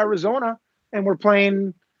off to Arizona, and we're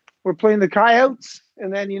playing the Coyotes.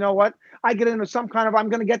 And then you know what? I get into some kind of I'm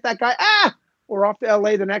going to get that guy. We're off to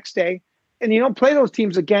LA the next day, and you don't play those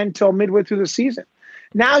teams again until midway through the season.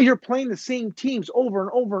 Now you're playing the same teams over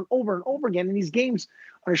and over and over and over again, and these games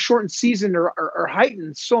on a shortened season are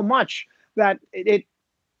heightened so much that I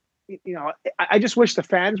just wish the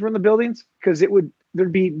fans were in the buildings because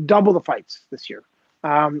there'd be double the fights this year.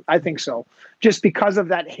 I think so, just because of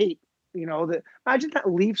that hate. Imagine that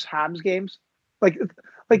Leafs Habs games, like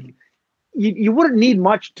you wouldn't need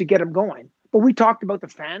much to get them going. But we talked about the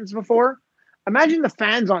fans before. Imagine the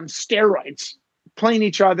fans on steroids playing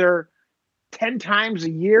each other 10 times a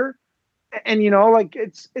year. And,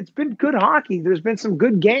 it's been good hockey. There's been some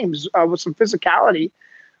good games with some physicality.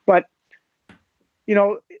 But,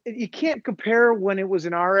 you can't compare when it was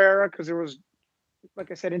in our era because there was,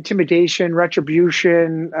 like I said, intimidation,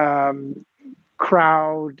 retribution,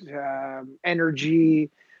 crowd,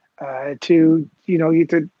 energy, to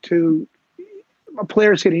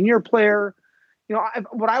players hitting your player.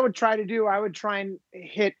 What I would try to do, I would try and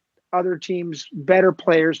hit other teams' better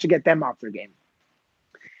players to get them off their game.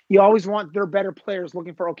 You always want their better players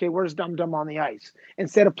looking for, okay, where's Dum Dum on the ice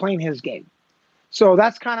instead of playing his game. So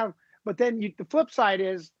that's kind of, but then the flip side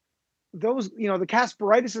is those, the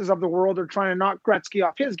Kasparaitis of the world are trying to knock Gretzky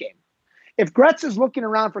off his game. If Gretz is looking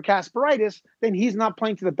around for Kasparaitis, then he's not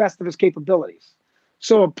playing to the best of his capabilities.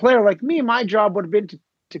 So a player like me, my job would have been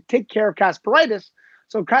to take care of Kasparaitis.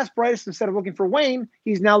 So Kasparaitis, instead of looking for Wayne,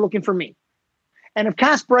 he's now looking for me. And if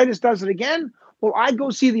Kasparaitis does it again, well, I go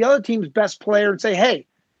see the other team's best player and say, hey,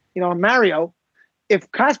 Mario,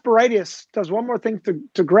 if Kasparaitis does one more thing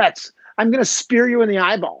to Gretz, I'm going to spear you in the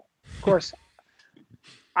eyeball. Of course,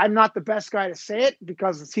 I'm not the best guy to say it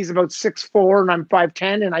because he's about 6'4" and I'm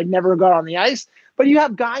 5'10", and I never got on the ice. But you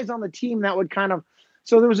have guys on the team that would kind of –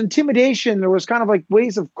 so there was intimidation. There was kind of like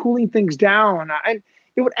ways of cooling things down. And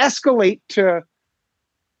it would escalate to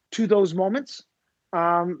those moments.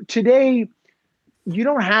 Today, you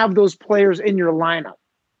don't have those players in your lineup.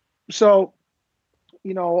 So,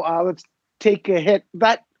 let's take a hit.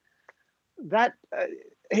 That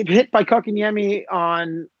hit by Kotkaniemi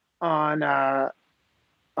on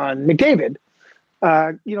McDavid.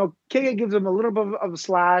 Kega gives him a little bit of a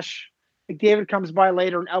slash. McDavid comes by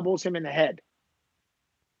later and elbows him in the head.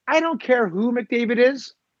 I don't care who McDavid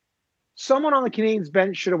is. Someone on the Canadiens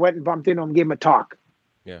bench should have went and bumped into him and gave him a talk.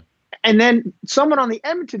 Yeah. And then someone on the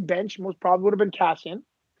Edmonton bench, most probably would have been Cassian,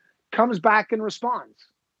 comes back and responds.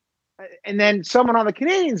 And then someone on the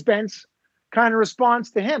Canadiens bench kind of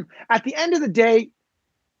responds to him. At the end of the day,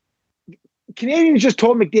 Canadians just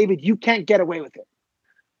told McDavid, you can't get away with it.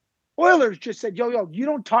 Oilers just said, yo, you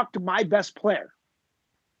don't talk to my best player.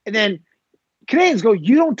 And then Canadians go,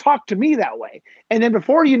 you don't talk to me that way. And then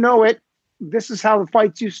before you know it, this is how the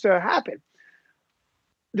fights used to happen.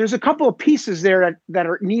 There's a couple of pieces there that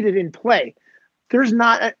are needed in play. There's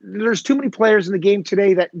too many players in the game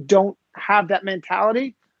today that don't have that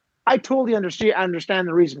mentality. I totally understand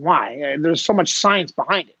the reason why. There's so much science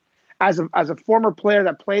behind it. As a former player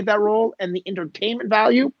that played that role and the entertainment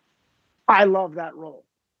value, I love that role.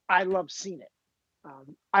 I love seeing it.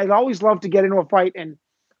 I'd always love to get into a fight and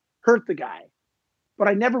hurt the guy, but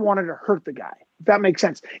I never wanted to hurt the guy, if that makes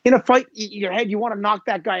sense. In a fight, in your head, you want to knock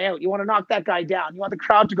that guy out. You want to knock that guy down. You want the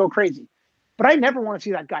crowd to go crazy. But I never want to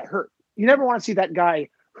see that guy hurt. You never want to see that guy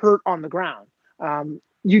hurt on the ground.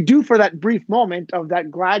 You do for that brief moment of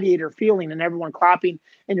that gladiator feeling and everyone clapping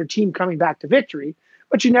and your team coming back to victory,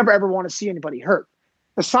 but you never ever want to see anybody hurt.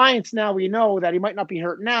 The science now, we know that he might not be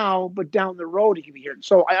hurt now, but down the road he can be hurt.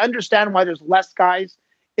 So I understand why there's less guys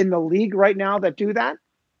in the league right now that do that.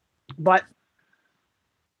 But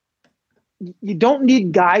you don't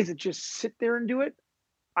need guys that just sit there and do it.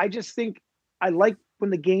 I just think I like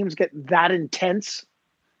when the games get that intense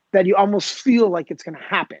that you almost feel like it's going to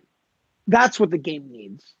happen. That's what the game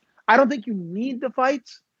needs. I don't think you need the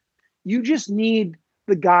fights. You just need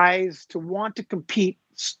the guys to want to compete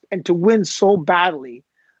and to win so badly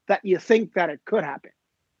that you think that it could happen.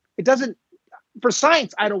 It doesn't, for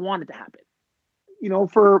science, I don't want it to happen.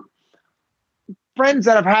 For friends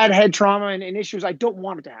that have had head trauma and issues. I don't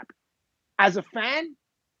want it to happen. As a fan,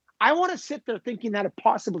 I want to sit there thinking that it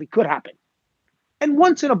possibly could happen. And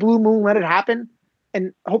once in a blue moon, let it happen.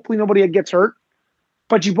 And hopefully nobody gets hurt.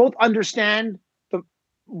 But you both understand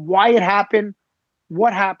why it happened,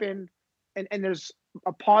 what happened, and there's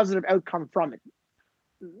a positive outcome from it.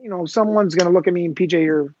 You know, someone's going to look at me and PJ,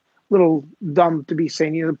 you're a little dumb to be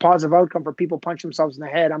saying, you know, the positive outcome for people punch themselves in the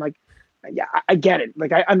head. I'm like, yeah, I get it.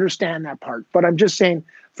 Like, I understand that part. But I'm just saying,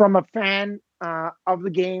 from a fan of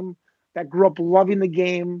the game that grew up loving the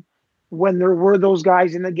game, when there were those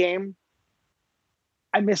guys in the game,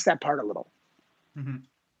 I miss that part a little. Mm-hmm.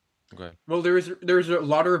 Okay. Well, there's a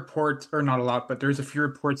lot of reports, or not a lot, but there's a few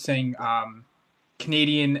reports saying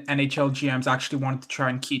Canadian NHL GMs actually wanted to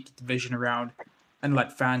try and keep the division around and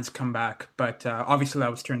let fans come back, but obviously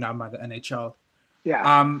that was turned down by the NHL.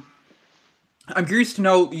 Yeah. I'm curious to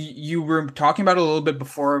know, you were talking about it a little bit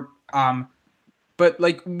before, but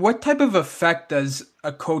like, what type of effect does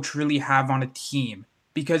a coach really have on a team?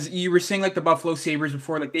 Because you were saying like the Buffalo Sabres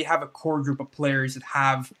before, like they have a core group of players that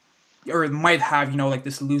have, or might have, you know, like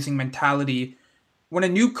this losing mentality. When a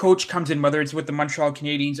new coach comes in, whether it's with the Montreal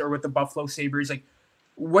Canadiens or with the Buffalo Sabres, like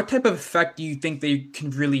what type of effect do you think they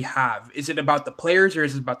can really have? Is it about the players or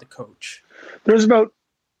is it about the coach? There's about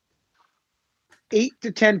 8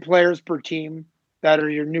 to 10 players per team that are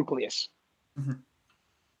your nucleus. Mm-hmm.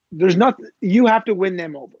 There's nothing, you have to win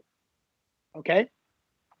them over. Okay?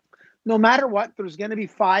 No matter what, there's going to be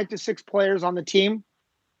 5 to 6 players on the team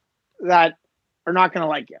that are not going to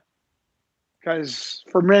like you. Because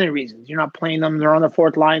for many reasons, you're not playing them. They're on the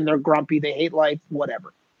fourth line. They're grumpy. They hate life,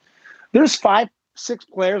 whatever. There's 5, 6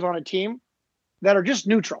 players on a team that are just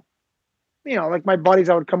neutral. You know, like my buddies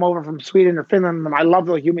that would come over from Sweden or Finland, and I love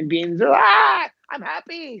those human beings. They're I'm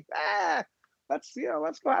happy. Let's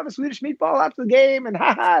go have a Swedish meatball after the game, and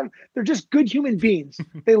they're just good human beings.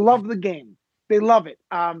 They love the game. They love it.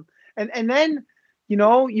 And then, you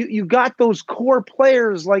know, you got those core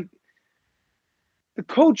players. Like, the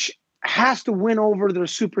coach has to win over their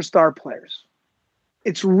superstar players.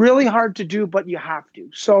 It's really hard to do, but you have to.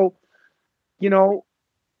 So, you know,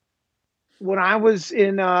 when I was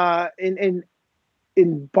in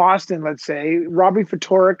Boston, let's say, Robbie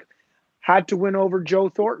Ftorek had to win over Joe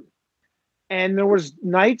Thornton. And there was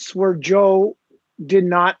nights where Joe did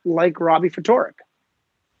not like Robbie Ftorek.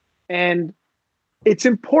 And it's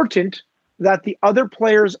important that the other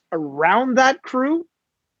players around that crew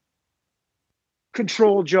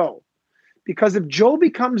control Joe. Because if Joe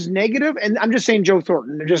becomes negative, and I'm just saying Joe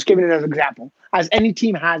Thornton, I'm just giving it as an example, as any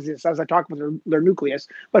team has this, as I talk about their nucleus,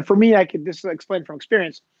 but for me, I could just explain from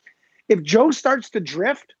experience. If Joe starts to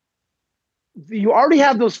drift, you already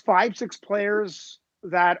have those 5, 6 players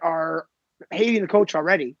that are hating the coach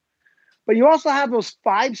already, but you also have those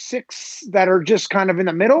 5, 6 that are just kind of in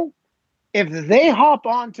the middle. If they hop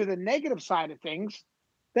on to the negative side of things,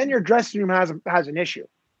 then your dressing room has an issue.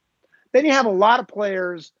 Then you have a lot of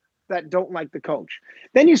players that don't like the coach.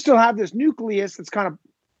 Then you still have this nucleus that's kind of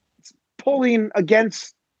pulling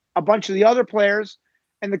against a bunch of the other players,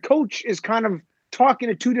 and the coach is kind of talking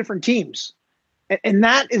to 2 different teams. And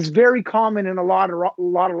that is very common in a lot of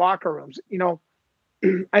locker rooms. You know,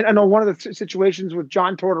 I know one of the situations with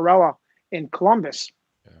John Tortorella in Columbus,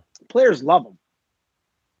 players love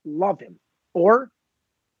him, or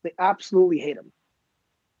they absolutely hate him.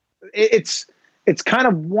 It's kind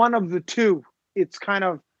of one of the two. It's kind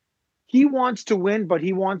of, he wants to win, but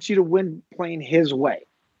he wants you to win playing his way.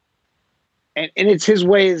 And it's his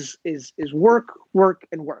way is work,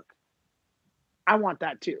 and work. I want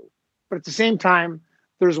that too. But at the same time,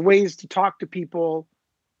 there's ways to talk to people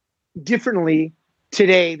differently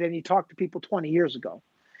today than you talked to people 20 years ago.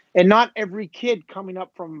 And not every kid coming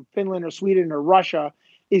up from Finland or Sweden or Russia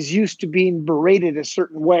is used to being berated a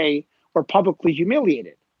certain way or publicly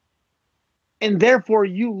humiliated. And therefore,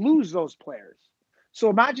 you lose those players. So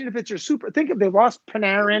imagine if it's your think if they lost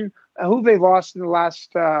Panarin, who they lost in the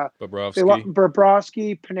last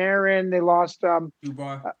Bobrovsky, Panarin, they lost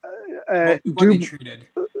treated.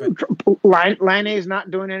 Laine is not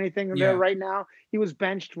doing anything there right now. He was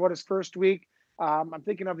benched his first week. I'm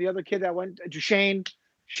thinking of the other kid that went to Shane.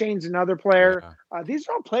 Shane's another player. These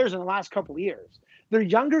are all players in the last couple of years. They're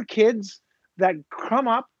younger kids that come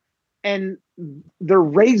up and they're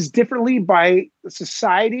raised differently by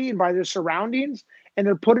society and by their surroundings. And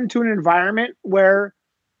they're put into an environment where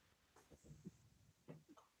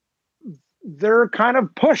they're kind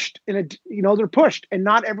of pushed they're pushed, and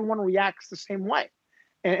not everyone reacts the same way.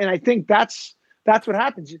 And I think that's what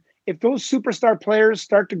happens. If those superstar players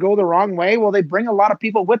start to go the wrong way, well, they bring a lot of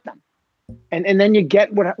people with them. And then you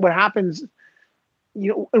get what happens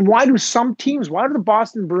and why do the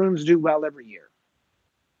Boston Bruins do well every year?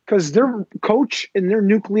 Because their coach and their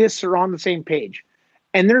nucleus are on the same page.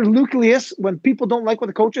 And their nucleus, when people don't like what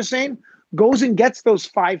the coach is saying, goes and gets those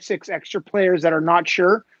 5-6 extra players that are not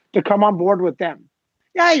sure to come on board with them.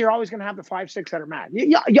 Yeah, you're always going to have the 5-6 that are mad.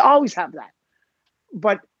 You always have that.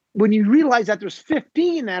 But when you realize that there's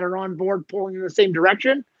 15 that are on board pulling in the same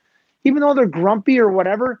direction, even though they're grumpy or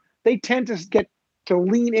whatever, they tend to get to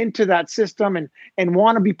lean into that system and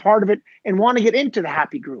want to be part of it and want to get into the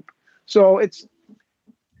happy group. So it's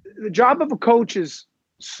the job of a coach is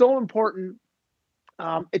so important.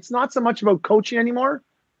 It's not so much about coaching anymore.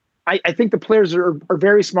 I think the players are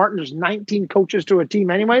very smart, and there's 19 coaches to a team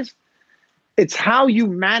anyways. It's how you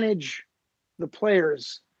manage the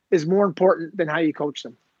players is more important than how you coach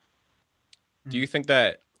them. Do you think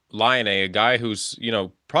that Laine, a guy who's,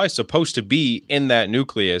 probably supposed to be in that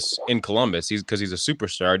nucleus in Columbus, because he's a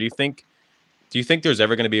superstar, do you think there's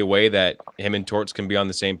ever going to be a way that him and Torts can be on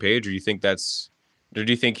the same page, or do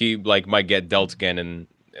you think he might get dealt again and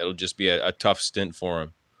it'll just be a tough stint for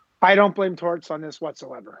him? I don't blame Torts on this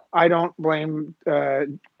whatsoever. I don't blame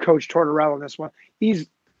Coach Tortorella on this one.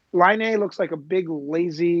 Laine looks like a big,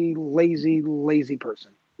 lazy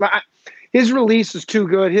person. His release is too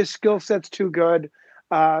good. His skill set's too good.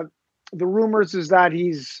 The rumors is that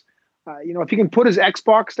he's, if he can put his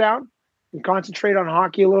Xbox down and concentrate on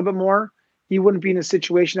hockey a little bit more, he wouldn't be in the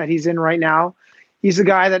situation that he's in right now. He's a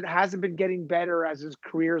guy that hasn't been getting better as his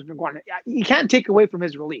career has been going. You can't take away from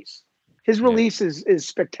his release. His release is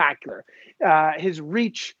spectacular. His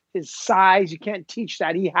reach, his size, you can't teach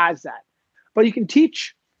that. He has that. But you can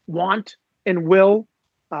teach want and will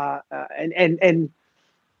and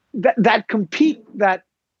that compete that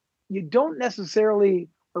you don't necessarily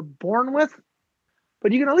are born with,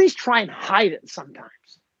 but you can at least try and hide it sometimes.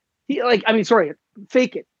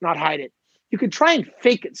 Fake it, not hide it. You can try and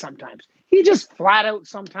fake it sometimes. He just flat out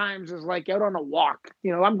sometimes is like out on a walk.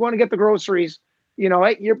 I'm going to get the groceries.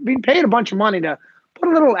 You're being paid a bunch of money to put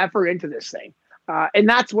a little effort into this thing. And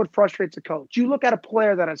that's what frustrates a coach. You look at a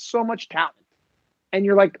player that has so much talent and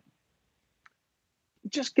you're like,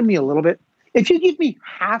 just give me a little bit. If you give me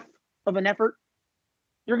half of an effort,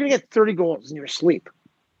 you're going to get 30 goals in your sleep.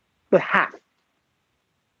 But half.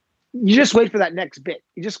 You just wait for that next bit.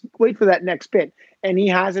 And he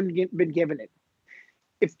hasn't been given it.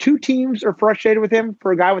 If two teams are frustrated with him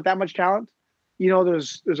for a guy with that much talent,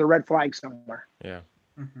 there's a red flag somewhere. Yeah.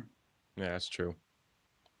 Mm-hmm. Yeah, that's true.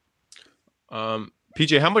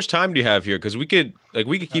 PJ, how much time do you have here? Because we could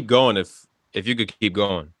keep going if you could keep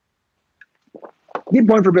going. Keep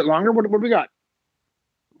going for a bit longer. What do we got?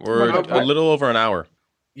 We're a little over an hour.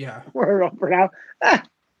 Yeah. We're over now.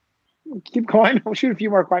 Keep going. We'll shoot a few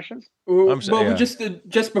more questions.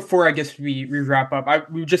 Just before I guess we wrap up,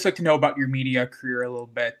 we would just like to know about your media career a little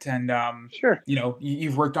bit. And sure.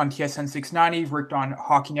 You've worked on TSN 690, you've worked on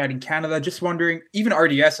Hockey Night in Canada. Just wondering, even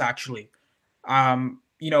RDS actually. How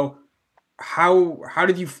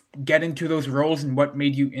did you get into those roles, and what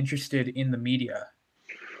made you interested in the media?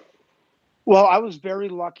 Well, I was very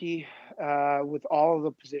lucky with all of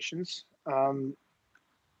the positions.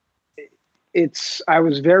 I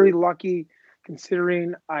was very lucky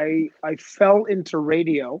considering I fell into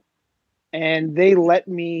radio, and they let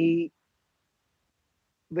me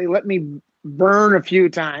burn a few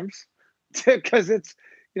times because it's,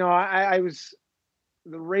 I was,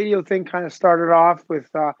 the radio thing kind of started off with,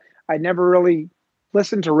 I never really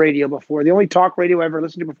listened to radio before. The only talk radio I ever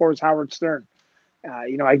listened to before was Howard Stern.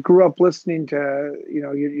 I grew up listening to,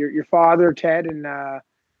 your father, Ted, and,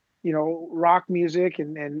 rock music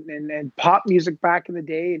and pop music back in the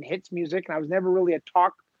day and hits music. And I was never really a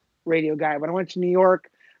talk radio guy. When I went to New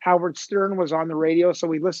York, Howard Stern was on the radio, so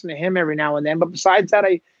we listened to him every now and then. But besides that,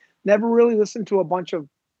 I never really listened to a bunch of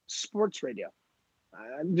sports radio.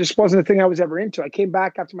 It just wasn't a thing I was ever into. I came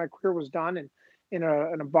back after my career was done and in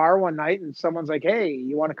a bar one night, and someone's like, "Hey,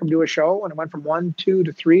 you want to come do a show?" And it went from 1, 2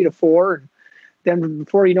 to 3 to 4. And then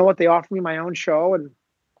before you know it, they offered me my own show. And,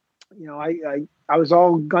 I was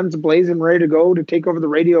all guns blazing, ready to go to take over the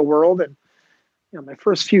radio world. And, my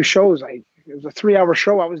first few shows, it was a 3-hour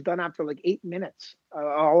show. I was done after like 8 minutes,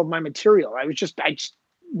 all of my material.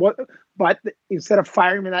 But instead of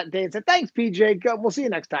firing me that day and said, "Thanks, PJ, we'll see you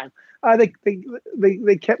next time."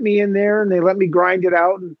 They kept me in there and they let me grind it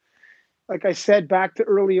out. And like I said, back to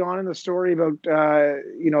early on in the story about,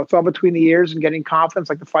 it's all between the ears and getting confidence,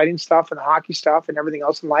 like the fighting stuff and the hockey stuff and everything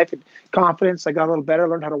else in life. And confidence, I got a little better,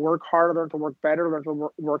 learned how to work harder, learned to work better, learned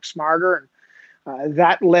to work smarter. And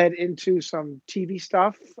that led into some TV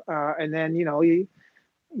stuff. And then,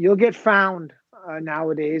 you'll get found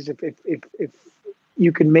nowadays if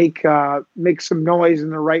you can make some noise in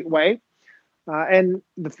the right way. And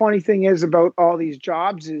the funny thing is about all these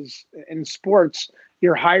jobs is in sports,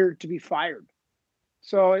 you're hired to be fired.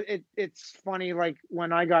 So it's funny, like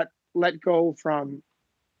when I got let go from,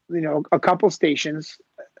 a couple stations,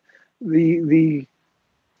 the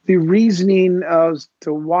reasoning as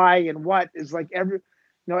to why and what is like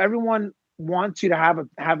everyone wants you to have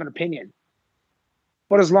an opinion,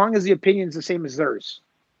 but as long as the opinion's the same as theirs.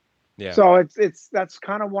 Yeah. So that's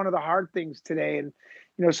kind of one of the hard things today. And,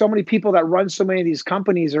 so many people that run so many of these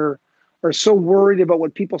companies are so worried about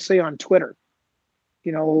what people say on Twitter.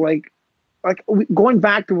 Like going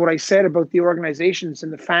back to what I said about the organizations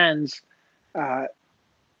and the fans,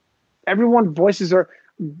 everyone voices are,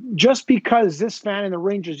 just because this fan in the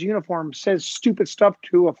Rangers uniform says stupid stuff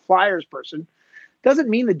to a Flyers person doesn't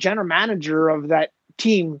mean the general manager of that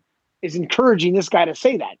team is encouraging this guy to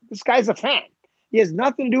say that. This guy's a fan. He has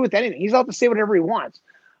nothing to do with anything. He's allowed to say whatever he wants.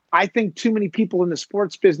 I think too many people in the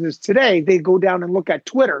sports business today, they go down and look at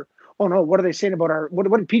Twitter. Oh no, what are they saying about what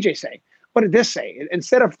did PJ say? What did this say?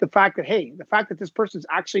 Instead of the fact that this person's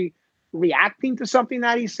actually reacting to something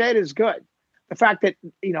that he said is good. The fact that,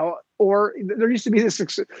 or there used to be this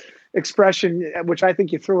expression, which I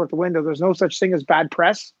think you throw out the window. There's no such thing as bad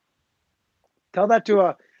press. Tell that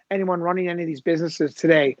to anyone running any of these businesses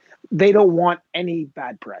today. They don't want any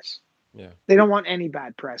bad press. Yeah. They don't want any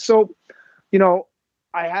bad press. So, I'm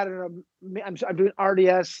doing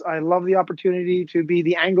RDS. I love the opportunity to be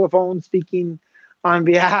the Anglophone speaking on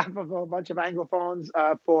behalf of a bunch of Anglophones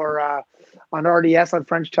on RDS on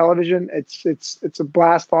French television. It's a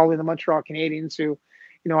blast following the Montreal Canadiens, who,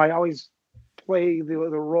 I always play the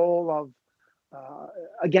role of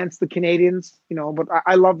against the Canadians, but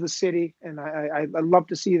I love the city, and I love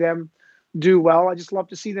to see them do well. I just love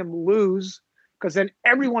to see them lose, because then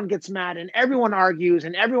everyone gets mad and everyone argues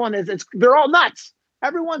and they're all nuts.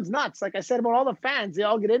 Everyone's nuts. Like I said about all the fans, they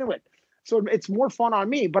all get into it. So it's more fun on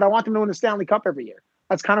me, but I want them to win the Stanley Cup every year.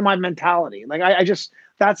 That's kind of my mentality. Like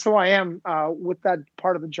that's who I am with that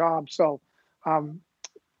part of the job. So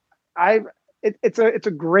it's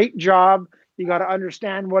a great job. You got to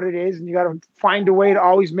understand what it is, and you got to find a way to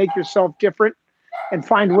always make yourself different and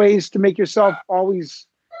find ways to make yourself always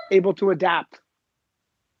able to adapt.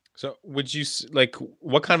 So would you, like,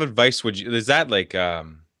 what kind of advice is that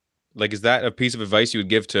is that a piece of advice you would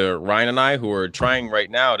give to Ryan and I, who are trying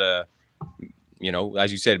right now to,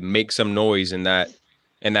 as you said, make some noise in that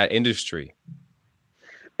industry?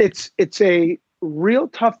 It's a real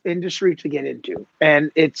tough industry to get into.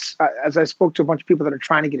 And it's, as I spoke to a bunch of people that are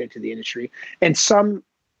trying to get into the industry, and some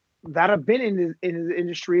that have been in the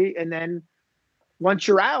industry. And then once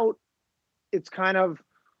you're out, it's kind of,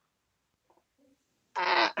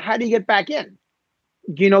 how do you get back in?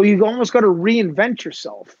 You almost got to reinvent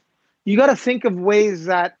yourself. You got to think of ways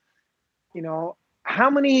that, how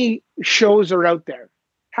many shows are out there?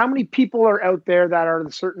 How many people are out there that are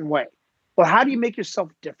a certain way? Well, how do you make yourself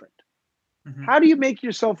different? Mm-hmm. How do you make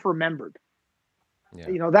yourself remembered?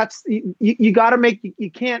 Yeah. That's, you got to you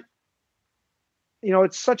can't,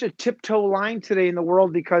 it's such a tiptoe line today in the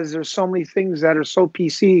world, because there's so many things that are so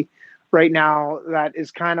PC right now that is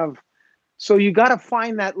kind of, so you got to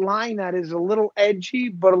find that line that is a little edgy,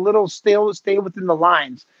 but a little stay within the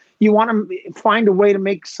lines. You want to find a way to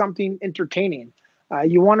make something entertaining.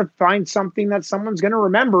 You want to find something that someone's going to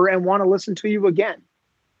remember and want to listen to you again.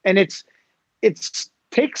 And it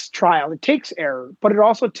takes trial, it takes error, but it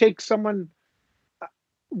also takes someone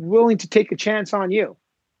willing to take a chance on you.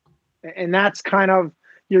 And that's kind of,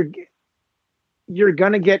 you're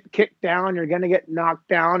going to get kicked down, you're going to get knocked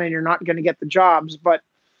down, and you're not going to get the jobs. But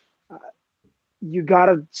you got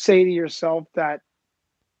to say to yourself that,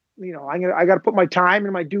 I got to put my time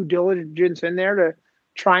and my due diligence in there to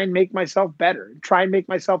try and make myself better, try and make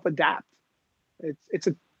myself adapt. It's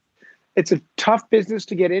a tough business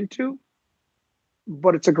to get into,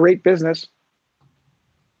 but it's a great business.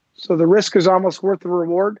 So the risk is almost worth the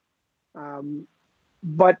reward.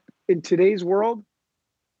 But in today's world,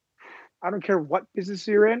 I don't care what business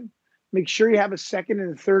you're in, make sure you have a second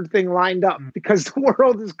and a third thing lined up, because the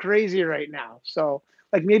world is crazy right now. So,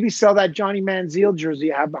 like, maybe sell that Johnny Manziel jersey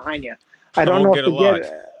you have behind you. I don't know if you get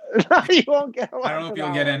it. You won't get a lot. I don't know if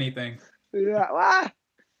you'll get anything. Yeah.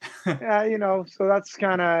 Yeah, so that's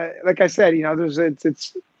kind of, like I said,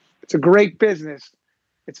 it's a great business.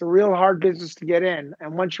 It's a real hard business to get in.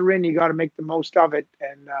 And once you're in, you got to make the most of it.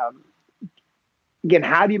 And again,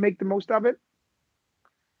 how do you make the most of it?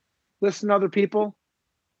 Listen to other people.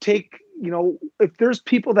 If there's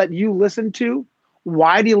people that you listen to,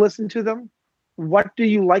 why do you listen to them? What do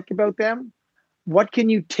you like about them? What can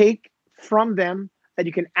you take from them that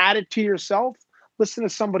you can add it to yourself? listen to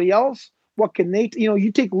somebody else. What can they,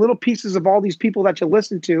 you take little pieces of all these people that you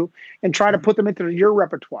listen to and try to put them into your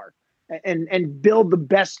repertoire and build the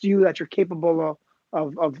best you that you're capable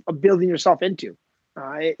of building yourself into.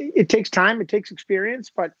 It takes time, it takes experience,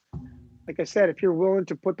 but like I said, if you're willing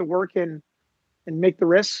to put the work in and make the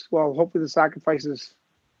risks, well, hopefully the sacrifices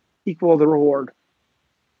equal the reward.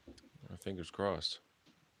 Fingers crossed.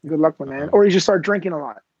 Good luck, my man. Or you just start drinking a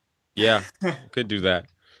lot. Yeah, could do that.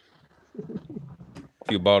 A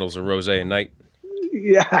few bottles of rosé a night.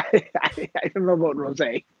 Yeah, I don't know about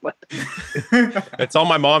rosé, but it's all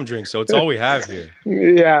my mom drinks, so it's all we have here.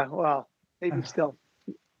 Yeah, well, maybe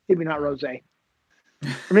not rosé.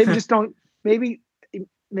 Or maybe just don't. Maybe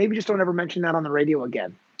just don't ever mention that on the radio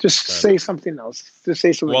again. Just say something else. Just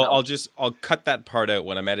say something. Well, else. I'll cut that part out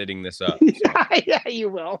when I'm editing this up. Yeah, you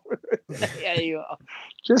will. Yeah, you will.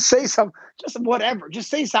 Just say whatever. Just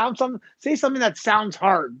say something that sounds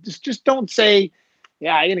hard. Just don't say,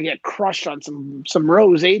 yeah, I'm gonna get crushed on some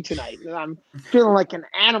rosé tonight. I'm feeling like an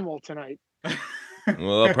animal tonight.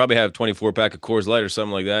 Well, I'll probably have 24-pack of Coors Light or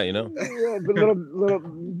something like that, Yeah, but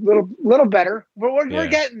little better. We're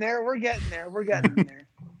getting there. We're getting there.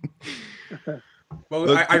 Well,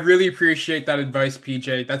 look, I really appreciate that advice,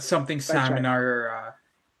 PJ. That's something Sam and I are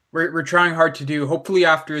we're trying hard to do. Hopefully,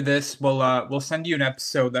 after this, we'll send you an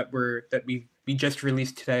episode that we just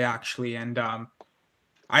released today, actually, and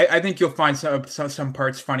I think you'll find some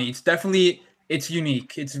parts funny. It's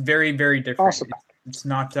unique. It's very, very different. Awesome. It's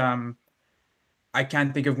not. I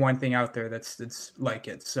can't think of one thing out there that's like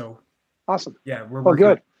it. So awesome. Yeah, we're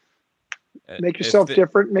good. Make yourself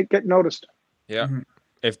different. Get noticed. Yeah. Mm-hmm.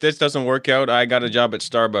 If this doesn't work out, I got a job at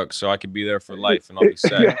Starbucks, so I could be there for life, and I'll be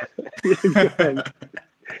set.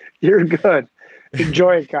 You're good.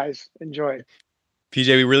 Enjoy it, guys. Enjoy it. PJ,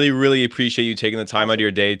 we really, really appreciate you taking the time out of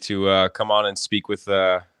your day to come on and speak with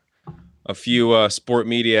a few sport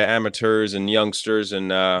media amateurs and youngsters.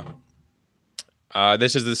 And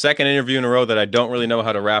this is the second interview in a row that I don't really know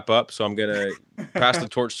how to wrap up, so I'm going to pass the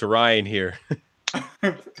torch to Ryan here.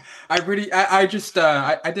 I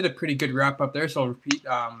did a pretty good wrap up there, so I'll repeat.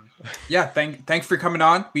 Thanks for coming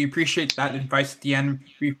on. We appreciate that advice at the end.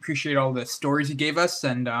 We appreciate all the stories you gave us,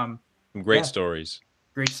 and great stories.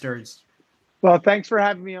 Great stories. Well, thanks for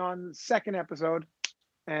having me on the second episode,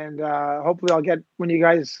 and hopefully when you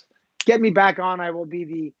guys get me back on, I will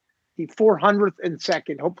be the 400th and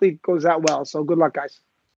second. Hopefully it goes that well. So good luck, guys.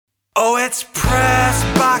 Oh, it's press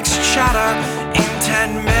box chat.